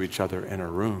next to each other in a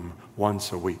room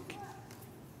once a week.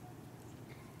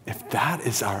 If that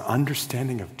is our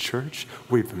understanding of church,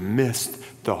 we've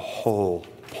missed the whole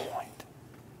point.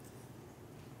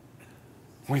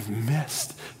 We've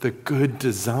missed the good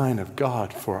design of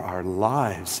God for our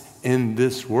lives in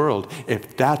this world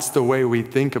if that's the way we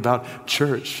think about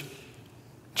church.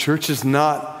 Church is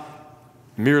not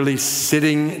merely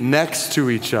sitting next to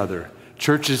each other.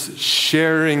 Church is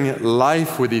sharing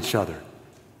life with each other,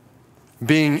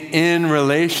 being in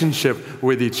relationship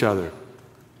with each other,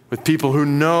 with people who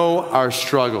know our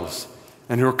struggles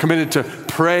and who are committed to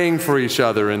praying for each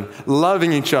other and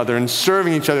loving each other and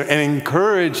serving each other and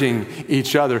encouraging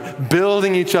each other,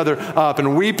 building each other up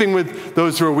and weeping with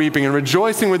those who are weeping and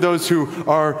rejoicing with those who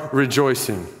are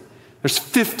rejoicing. There's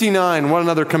 59 one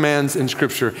another commands in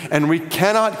Scripture, and we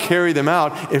cannot carry them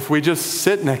out if we just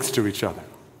sit next to each other.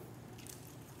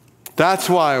 That's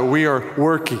why we are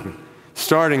working,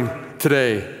 starting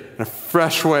today in a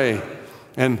fresh way.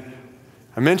 And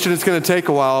I mentioned it's going to take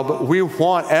a while, but we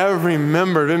want every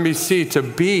member of NBC to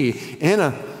be in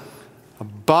a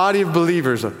body of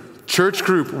believers, a church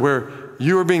group where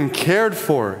you are being cared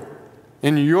for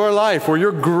in your life, where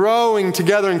you're growing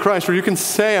together in Christ, where you can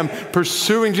say, I'm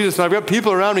pursuing Jesus, and I've got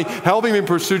people around me helping me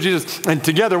pursue Jesus, and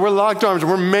together we're locked arms and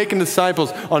we're making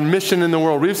disciples on mission in the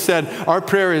world. We've said our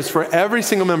prayer is for every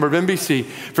single member of NBC,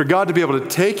 for God to be able to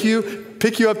take you,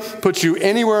 pick you up, put you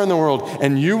anywhere in the world,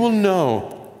 and you will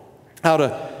know how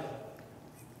to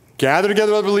gather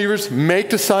together other believers, make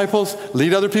disciples,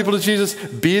 lead other people to Jesus,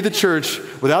 be the church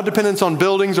without dependence on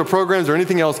buildings or programs or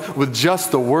anything else, with just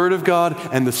the Word of God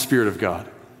and the Spirit of God.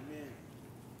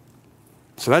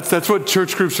 So that's what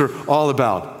church groups are all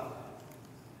about.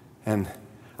 And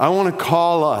I want to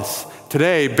call us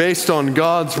today, based on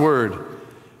God's Word,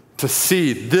 to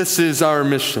see this is our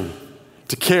mission.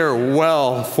 To care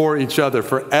well for each other,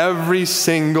 for every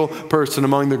single person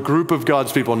among the group of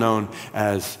God's people known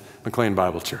as McLean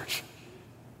Bible Church.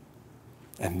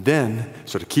 And then,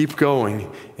 so to keep going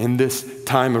in this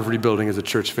time of rebuilding as a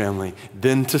church family,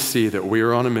 then to see that we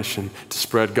are on a mission to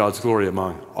spread God's glory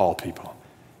among all people.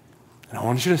 And I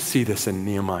want you to see this in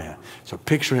Nehemiah. So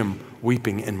picture him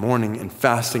weeping and mourning and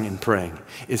fasting and praying.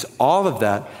 Is all of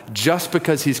that just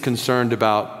because he's concerned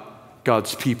about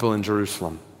God's people in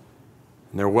Jerusalem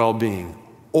and their well-being?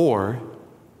 Or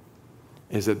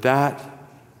is it that,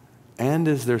 and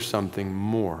is there something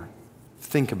more?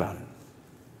 Think about it.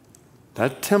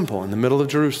 That temple in the middle of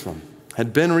Jerusalem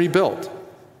had been rebuilt.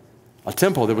 A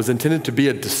temple that was intended to be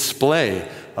a display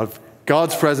of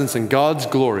God's presence and God's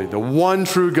glory, the one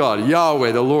true God,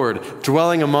 Yahweh, the Lord,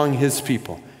 dwelling among his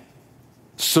people,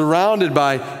 surrounded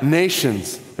by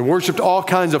nations that worshiped all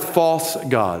kinds of false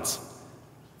gods.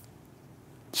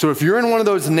 So if you're in one of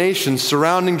those nations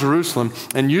surrounding Jerusalem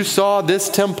and you saw this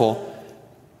temple,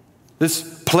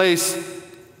 this place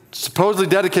supposedly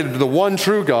dedicated to the one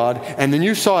true God, and then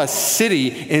you saw a city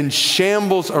in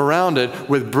shambles around it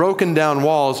with broken down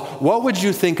walls, what would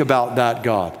you think about that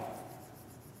God?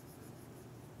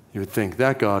 You would think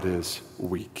that God is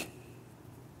weak.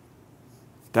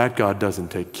 That God doesn't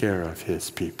take care of his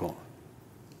people.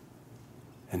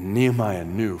 And Nehemiah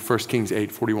knew, 1 Kings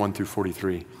 8, 41 through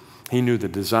 43, he knew the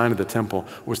design of the temple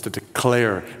was to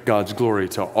declare God's glory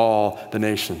to all the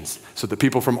nations, so the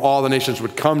people from all the nations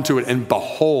would come to it and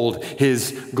behold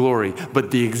his glory.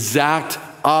 But the exact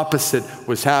opposite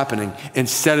was happening.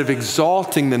 Instead of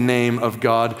exalting the name of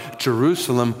God,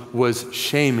 Jerusalem was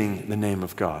shaming the name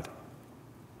of God.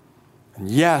 And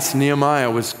yes,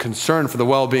 Nehemiah was concerned for the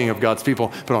well-being of God's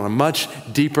people, but on a much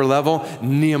deeper level,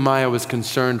 Nehemiah was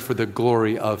concerned for the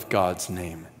glory of God's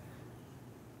name.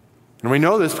 And we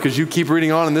know this because you keep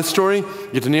reading on in this story. You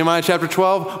get to Nehemiah chapter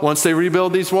 12. Once they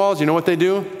rebuild these walls, you know what they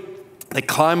do? They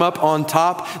climb up on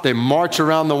top. They march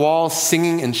around the wall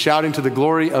singing and shouting to the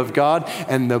glory of God.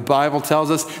 And the Bible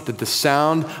tells us that the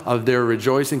sound of their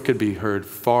rejoicing could be heard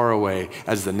far away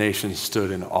as the nation stood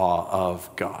in awe of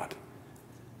God.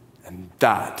 And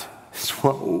that is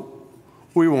what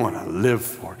we want to live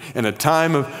for. In a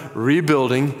time of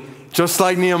rebuilding, just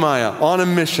like Nehemiah, on a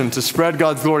mission to spread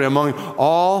God's glory among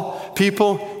all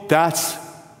people, that's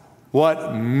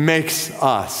what makes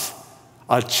us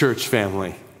a church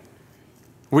family.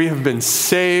 We have been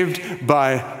saved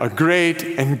by a great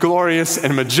and glorious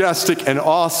and majestic and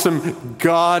awesome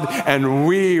God, and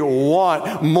we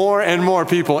want more and more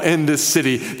people in this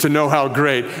city to know how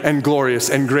great and glorious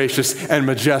and gracious and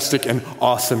majestic and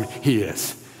awesome he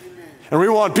is. And we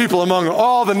want people among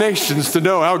all the nations to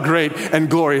know how great and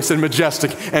glorious and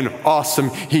majestic and awesome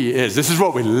he is. This is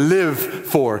what we live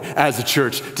for as a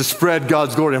church, to spread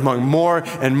God's glory among more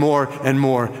and more and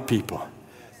more people.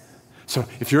 So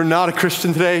if you're not a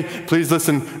Christian today, please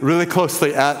listen really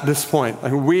closely at this point.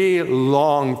 We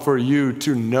long for you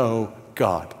to know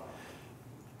God,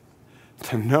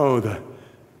 to know the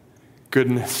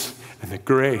goodness and the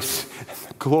grace and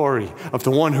the glory of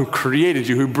the one who created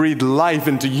you, who breathed life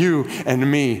into you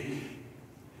and me,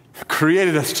 who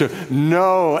created us to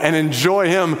know and enjoy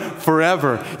him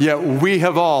forever. Yet we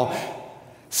have all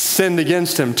sinned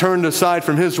against him, turned aside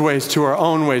from his ways to our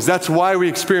own ways. That's why we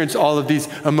experience all of these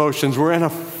emotions. We're in a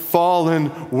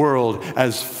fallen world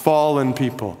as fallen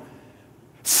people,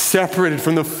 separated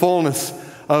from the fullness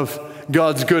of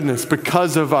God's goodness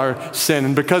because of our sin.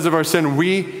 And because of our sin,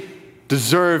 we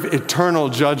deserve eternal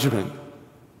judgment.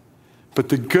 But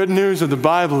the good news of the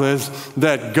Bible is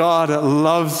that God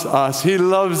loves us. He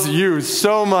loves you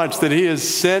so much that he has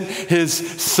sent his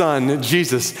son,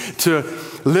 Jesus, to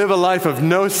live a life of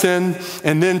no sin,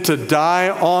 and then to die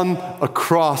on a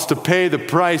cross to pay the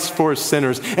price for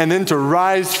sinners, and then to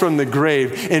rise from the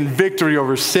grave in victory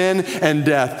over sin and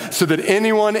death, so that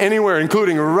anyone, anywhere,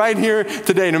 including right here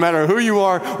today, no matter who you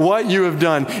are, what you have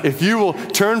done, if you will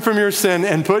turn from your sin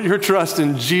and put your trust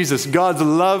in Jesus, God's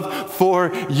love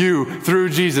for you through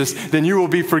Jesus, then you will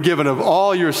be forgiven of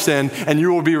all your sin, and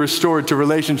you will be restored to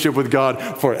relationship with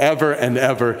God forever and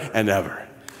ever and ever.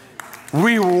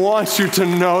 We want you to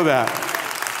know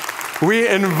that. We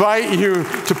invite you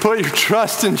to put your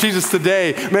trust in Jesus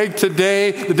today. Make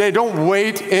today the day. Don't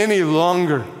wait any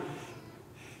longer.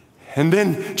 And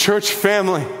then, church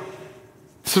family,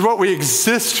 this is what we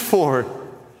exist for,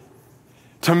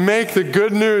 to make the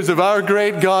good news of our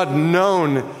great God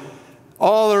known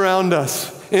all around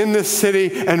us, in this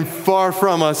city and far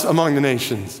from us among the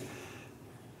nations.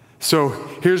 So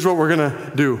here's what we're going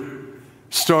to do.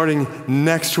 Starting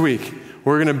next week,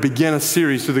 we're going to begin a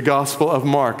series through the Gospel of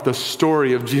Mark, the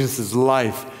story of Jesus'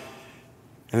 life.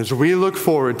 And as we look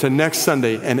forward to next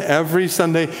Sunday and every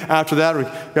Sunday after that,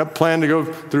 we've got planned to go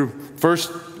through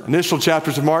first initial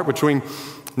chapters of Mark between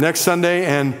next Sunday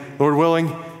and, Lord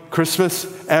willing,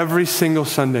 Christmas. Every single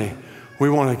Sunday, we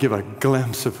want to give a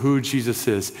glimpse of who Jesus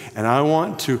is. And I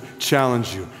want to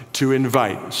challenge you to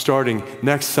invite, starting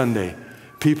next Sunday,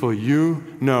 people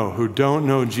you know who don't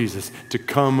know Jesus to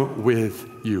come with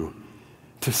you,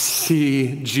 to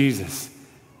see Jesus.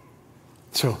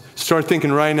 So start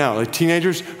thinking right now, like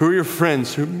teenagers, who are your friends?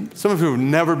 Some of who have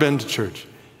never been to church.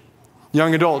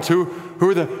 Young adults, who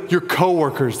are your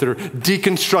coworkers that are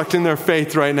deconstructing their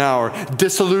faith right now or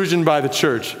disillusioned by the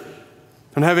church?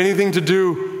 Don't have anything to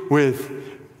do with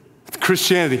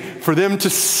Christianity. For them to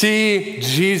see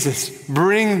Jesus,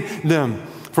 bring them.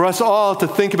 For us all to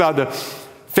think about the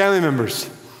family members,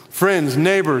 friends,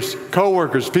 neighbors,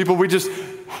 coworkers, people we just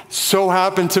so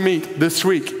happen to meet this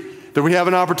week, that we have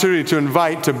an opportunity to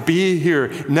invite to be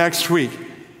here next week,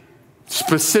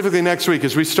 specifically next week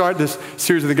as we start this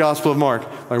series of the Gospel of Mark.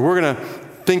 Like, we're going to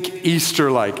think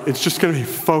Easter-like. It's just going to be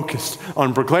focused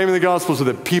on proclaiming the gospel so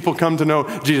that people come to know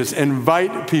Jesus.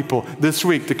 Invite people this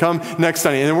week to come next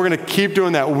Sunday. And then we're going to keep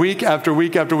doing that week after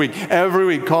week after week. Every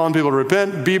week, calling people to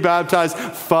repent, be baptized,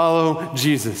 follow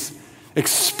Jesus.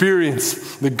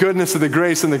 Experience the goodness of the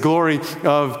grace and the glory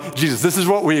of Jesus. This is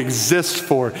what we exist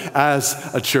for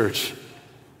as a church.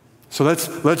 So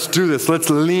let's do this.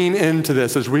 Let's lean into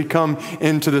this as we come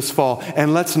into this fall.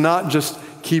 And let's not just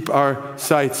keep our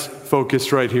sights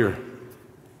focused right here,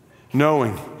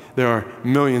 knowing there are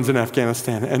millions in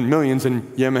Afghanistan and millions in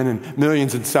Yemen and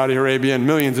millions in Saudi Arabia and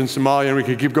millions in Somalia, and we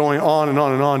could keep going on and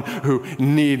on and on, who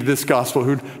need this gospel,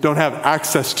 who don't have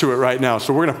access to it right now.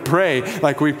 So we're going to pray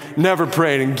like we've never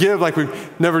prayed and give like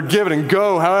we've never given and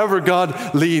go however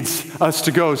God leads us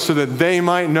to go so that they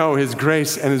might know his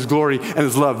grace and his glory and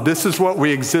his love. This is what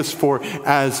we exist for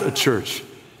as a church,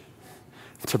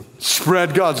 to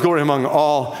spread God's glory among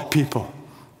all people.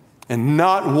 And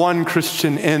not one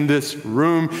Christian in this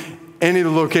room, any of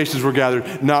the locations we're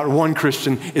gathered, not one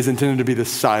Christian is intended to be the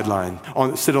sideline,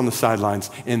 sit on the sidelines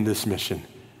in this mission.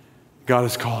 God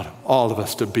has called all of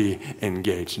us to be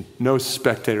engaged. No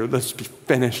spectator. Let's be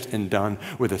finished and done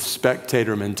with a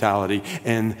spectator mentality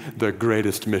in the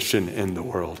greatest mission in the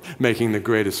world, making the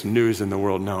greatest news in the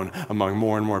world known among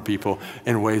more and more people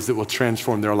in ways that will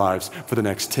transform their lives for the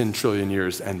next 10 trillion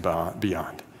years and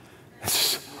beyond.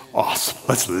 It's awesome.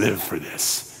 Let's live for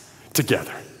this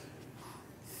together.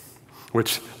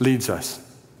 Which leads us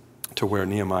to where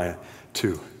Nehemiah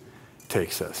 2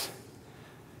 takes us.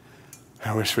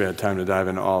 I wish we had time to dive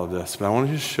into all of this, but I want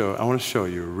to show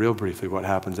you real briefly what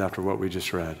happens after what we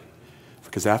just read.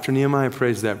 Because after Nehemiah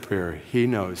prays that prayer, he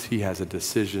knows he has a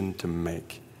decision to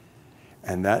make.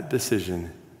 And that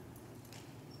decision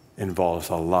involves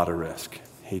a lot of risk.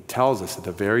 He tells us at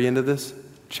the very end of this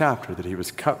chapter that he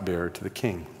was cupbearer to the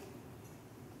king.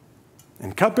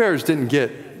 And cupbearers didn't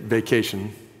get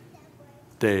vacation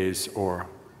days or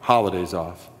holidays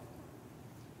off.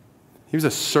 He was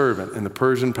a servant in the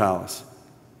Persian palace.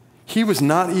 He was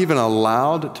not even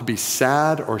allowed to be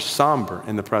sad or somber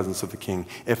in the presence of the king.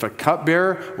 If a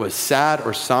cupbearer was sad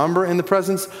or somber in the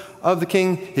presence of the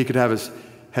king, he could have his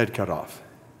head cut off.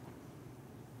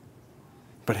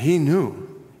 But he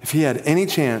knew if he had any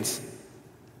chance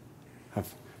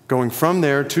of going from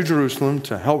there to Jerusalem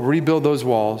to help rebuild those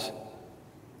walls,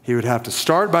 he would have to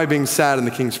start by being sad in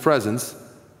the king's presence.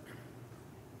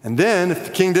 And then, if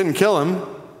the king didn't kill him,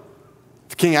 if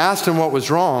the king asked him what was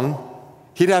wrong,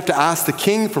 he'd have to ask the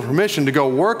king for permission to go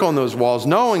work on those walls,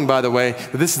 knowing, by the way,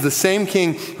 that this is the same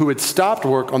king who had stopped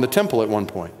work on the temple at one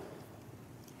point.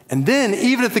 And then,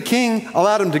 even if the king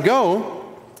allowed him to go,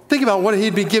 think about what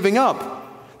he'd be giving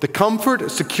up. The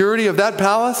comfort, security of that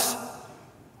palace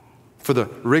for the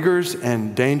rigors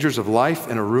and dangers of life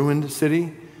in a ruined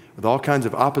city with all kinds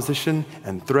of opposition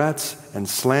and threats and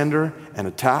slander and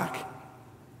attack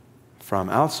from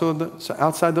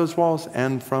outside those walls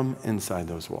and from inside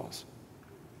those walls.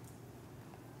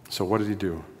 So what did he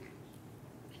do?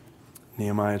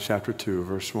 Nehemiah chapter 2,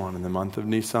 verse 1. In the month of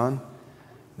Nisan,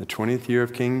 the 20th year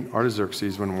of King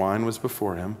Artaxerxes, when wine was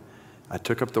before him, I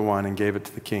took up the wine and gave it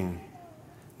to the king.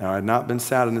 Now I had not been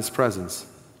sad in his presence.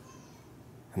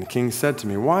 And the king said to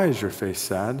me, "Why is your face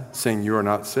sad, saying you are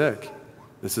not sick?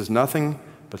 This is nothing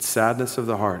but sadness of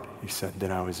the heart." He said.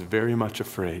 Then I was very much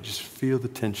afraid. Just feel the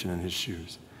tension in his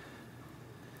shoes.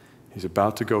 He's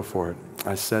about to go for it.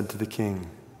 I said to the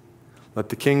king, "Let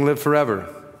the king live forever."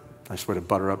 Nice way to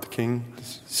butter up the king.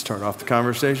 Just start off the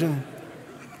conversation.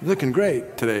 Looking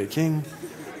great today, king.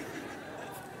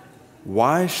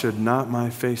 Why should not my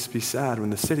face be sad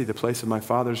when the city, the place of my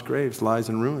father's graves, lies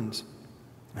in ruins,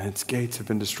 and its gates have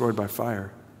been destroyed by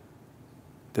fire?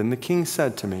 Then the king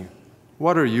said to me,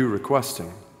 "What are you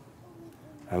requesting?"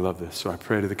 I love this. So I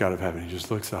pray to the God of heaven. He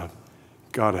just looks up.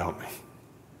 "God help me."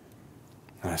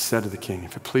 And I said to the king,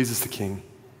 "If it pleases the king,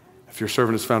 if your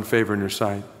servant has found favor in your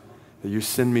sight, that you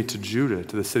send me to Judah,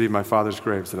 to the city of my father's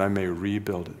graves, that I may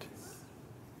rebuild it."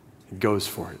 He goes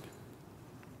for it.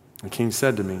 The king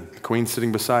said to me, the queen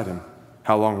sitting beside him,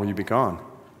 "How long will you be gone?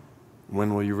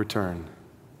 When will you return?"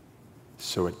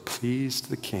 So it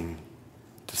pleased the king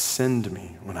to send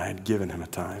me when I had given him a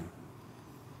time.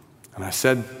 And I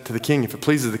said to the king, "If it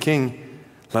pleases the king,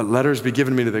 let letters be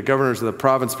given me to the governors of the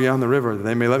province beyond the river, that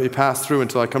they may let me pass through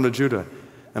until I come to Judah,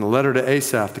 and a letter to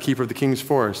Asaph, the keeper of the king's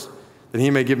forest, that he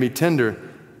may give me timber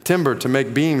to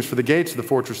make beams for the gates of the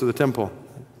fortress of the temple."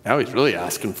 Now he's really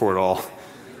asking for it all.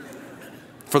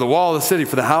 "For the wall of the city,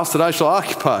 for the house that I shall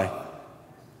occupy."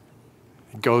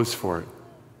 He goes for it.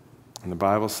 And the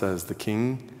Bible says, the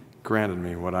king granted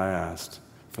me what I asked,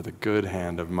 for the good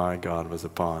hand of my God was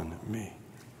upon me.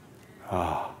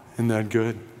 Isn't that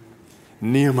good?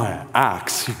 Nehemiah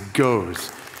acts, he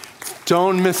goes.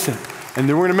 Don't miss it. And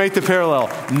then we're going to make the parallel.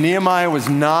 Nehemiah was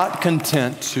not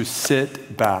content to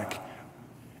sit back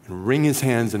and wring his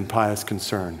hands in pious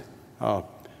concern. Oh,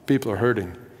 people are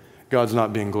hurting. God's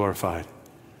not being glorified.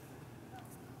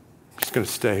 I'm just going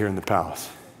to stay here in the palace.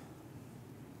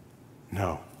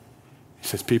 No. He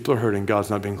says, people are hurting. God's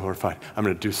not being glorified. I'm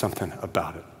going to do something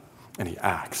about it. And he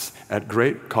acts at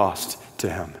great cost to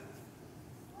him.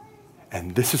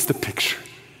 And this is the picture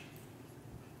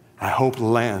I hope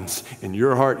lands in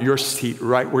your heart, your seat,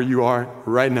 right where you are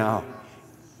right now.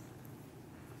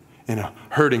 In a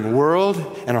hurting world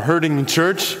and a hurting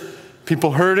church,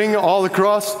 people hurting all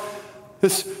across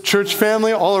this church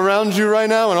family, all around you right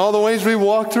now, and all the ways we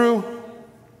walk through.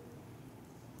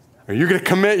 Are you going to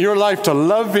commit your life to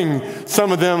loving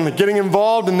some of them, getting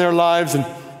involved in their lives and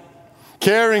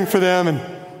caring for them and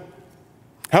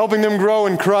helping them grow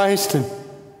in Christ and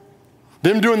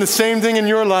them doing the same thing in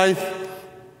your life?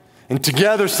 And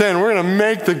together saying, we're going to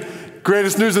make the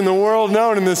greatest news in the world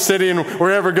known in this city and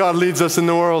wherever God leads us in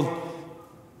the world.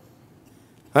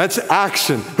 That's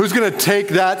action. Who's going to take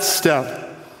that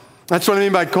step? That's what I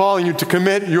mean by calling you to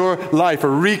commit your life or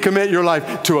recommit your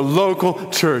life to a local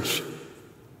church.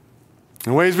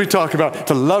 In ways we talk about,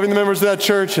 to loving the members of that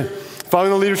church and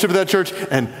following the leadership of that church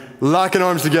and locking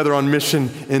arms together on mission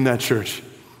in that church.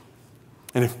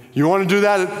 And if you want to do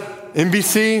that at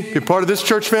NBC, be part of this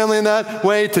church family in that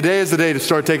way, today is the day to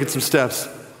start taking some steps.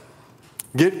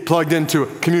 Get plugged into a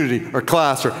community or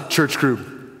class or church group.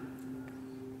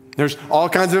 There's all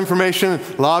kinds of information,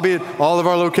 lobby at all of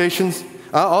our locations.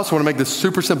 I also want to make this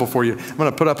super simple for you. I'm going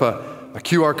to put up a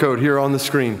QR code here on the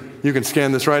screen. You can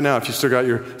scan this right now if you still got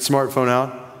your smartphone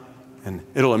out. And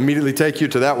it'll immediately take you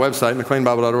to that website,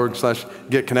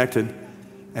 mcleanbible.org/getconnected.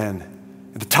 And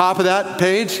at the top of that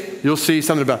page, you'll see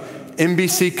something about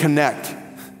NBC Connect.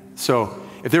 So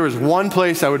if there was one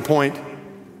place I would point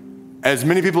as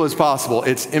many people as possible,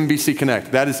 it's NBC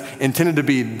Connect. That is intended to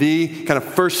be the kind of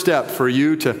first step for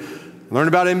you to learn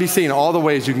about NBC and all the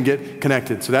ways you can get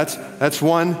connected. So that's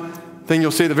one thing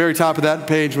you'll see at the very top of that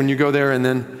page when you go there, and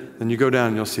then you go down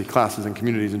and you'll see classes and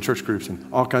communities and church groups and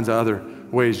all kinds of other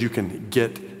ways you can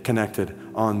get connected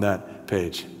on that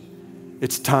page.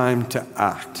 It's time to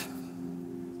act.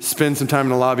 Spend some time in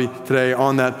the lobby today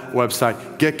on that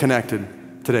website. Get connected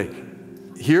today.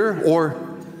 Here or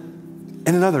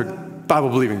in another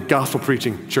Bible-believing,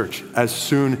 gospel-preaching church as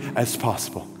soon as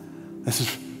possible. This is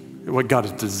what God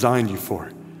has designed you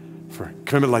for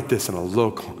commitment like this in a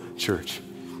local church.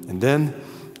 And then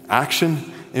action,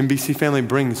 NBC family,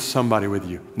 bring somebody with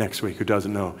you next week who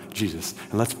doesn't know Jesus.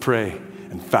 And let's pray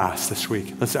and fast this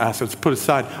week. Let's put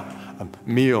aside a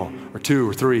meal or two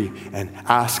or three and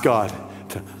ask God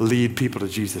to lead people to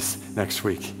Jesus next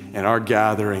week in our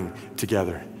gathering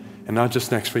together. And not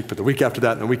just next week, but the week after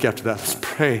that and the week after that. Let's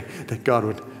pray that God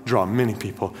would draw many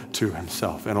people to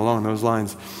himself. And along those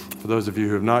lines, for those of you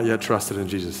who have not yet trusted in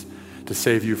Jesus to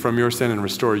save you from your sin and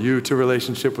restore you to a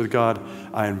relationship with God,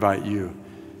 I invite you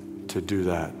to do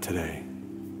that today.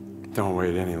 Don't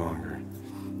wait any longer.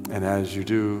 And as you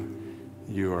do,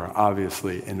 you are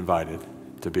obviously invited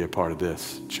to be a part of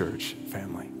this church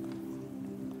family.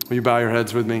 Will you bow your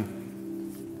heads with me?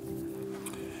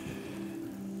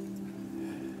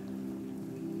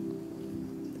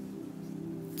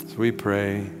 As we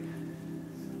pray,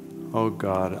 oh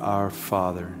God, our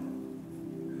Father,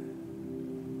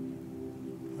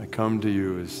 I come to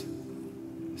you as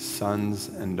sons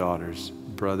and daughters,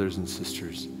 brothers and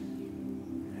sisters,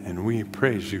 and we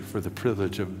praise you for the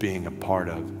privilege of being a part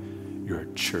of your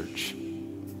church,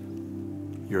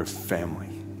 your family,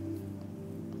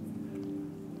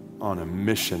 on a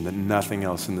mission that nothing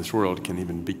else in this world can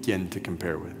even begin to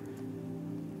compare with.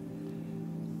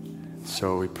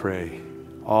 So we pray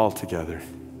all together,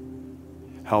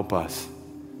 help us,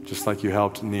 just like you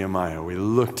helped Nehemiah. We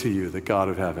look to you, the God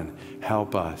of heaven.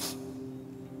 Help us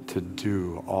to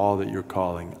do all that you're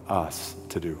calling us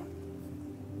to do.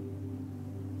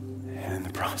 And in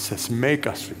the process, make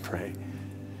us, we pray,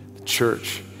 the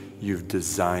church you've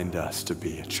designed us to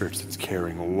be, a church that's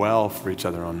caring well for each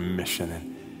other on mission, and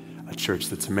a church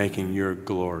that's making your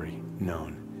glory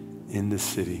known in the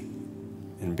city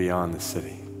and beyond the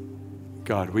city.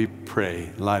 God, we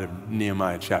pray, in light of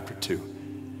Nehemiah chapter 2,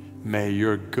 may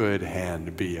your good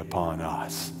hand be upon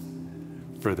us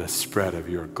for the spread of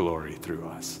your glory through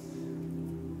us.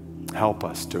 Help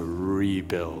us to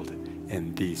rebuild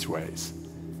in these ways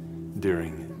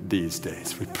during these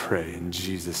days. We pray in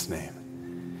Jesus' name.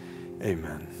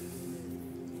 Amen.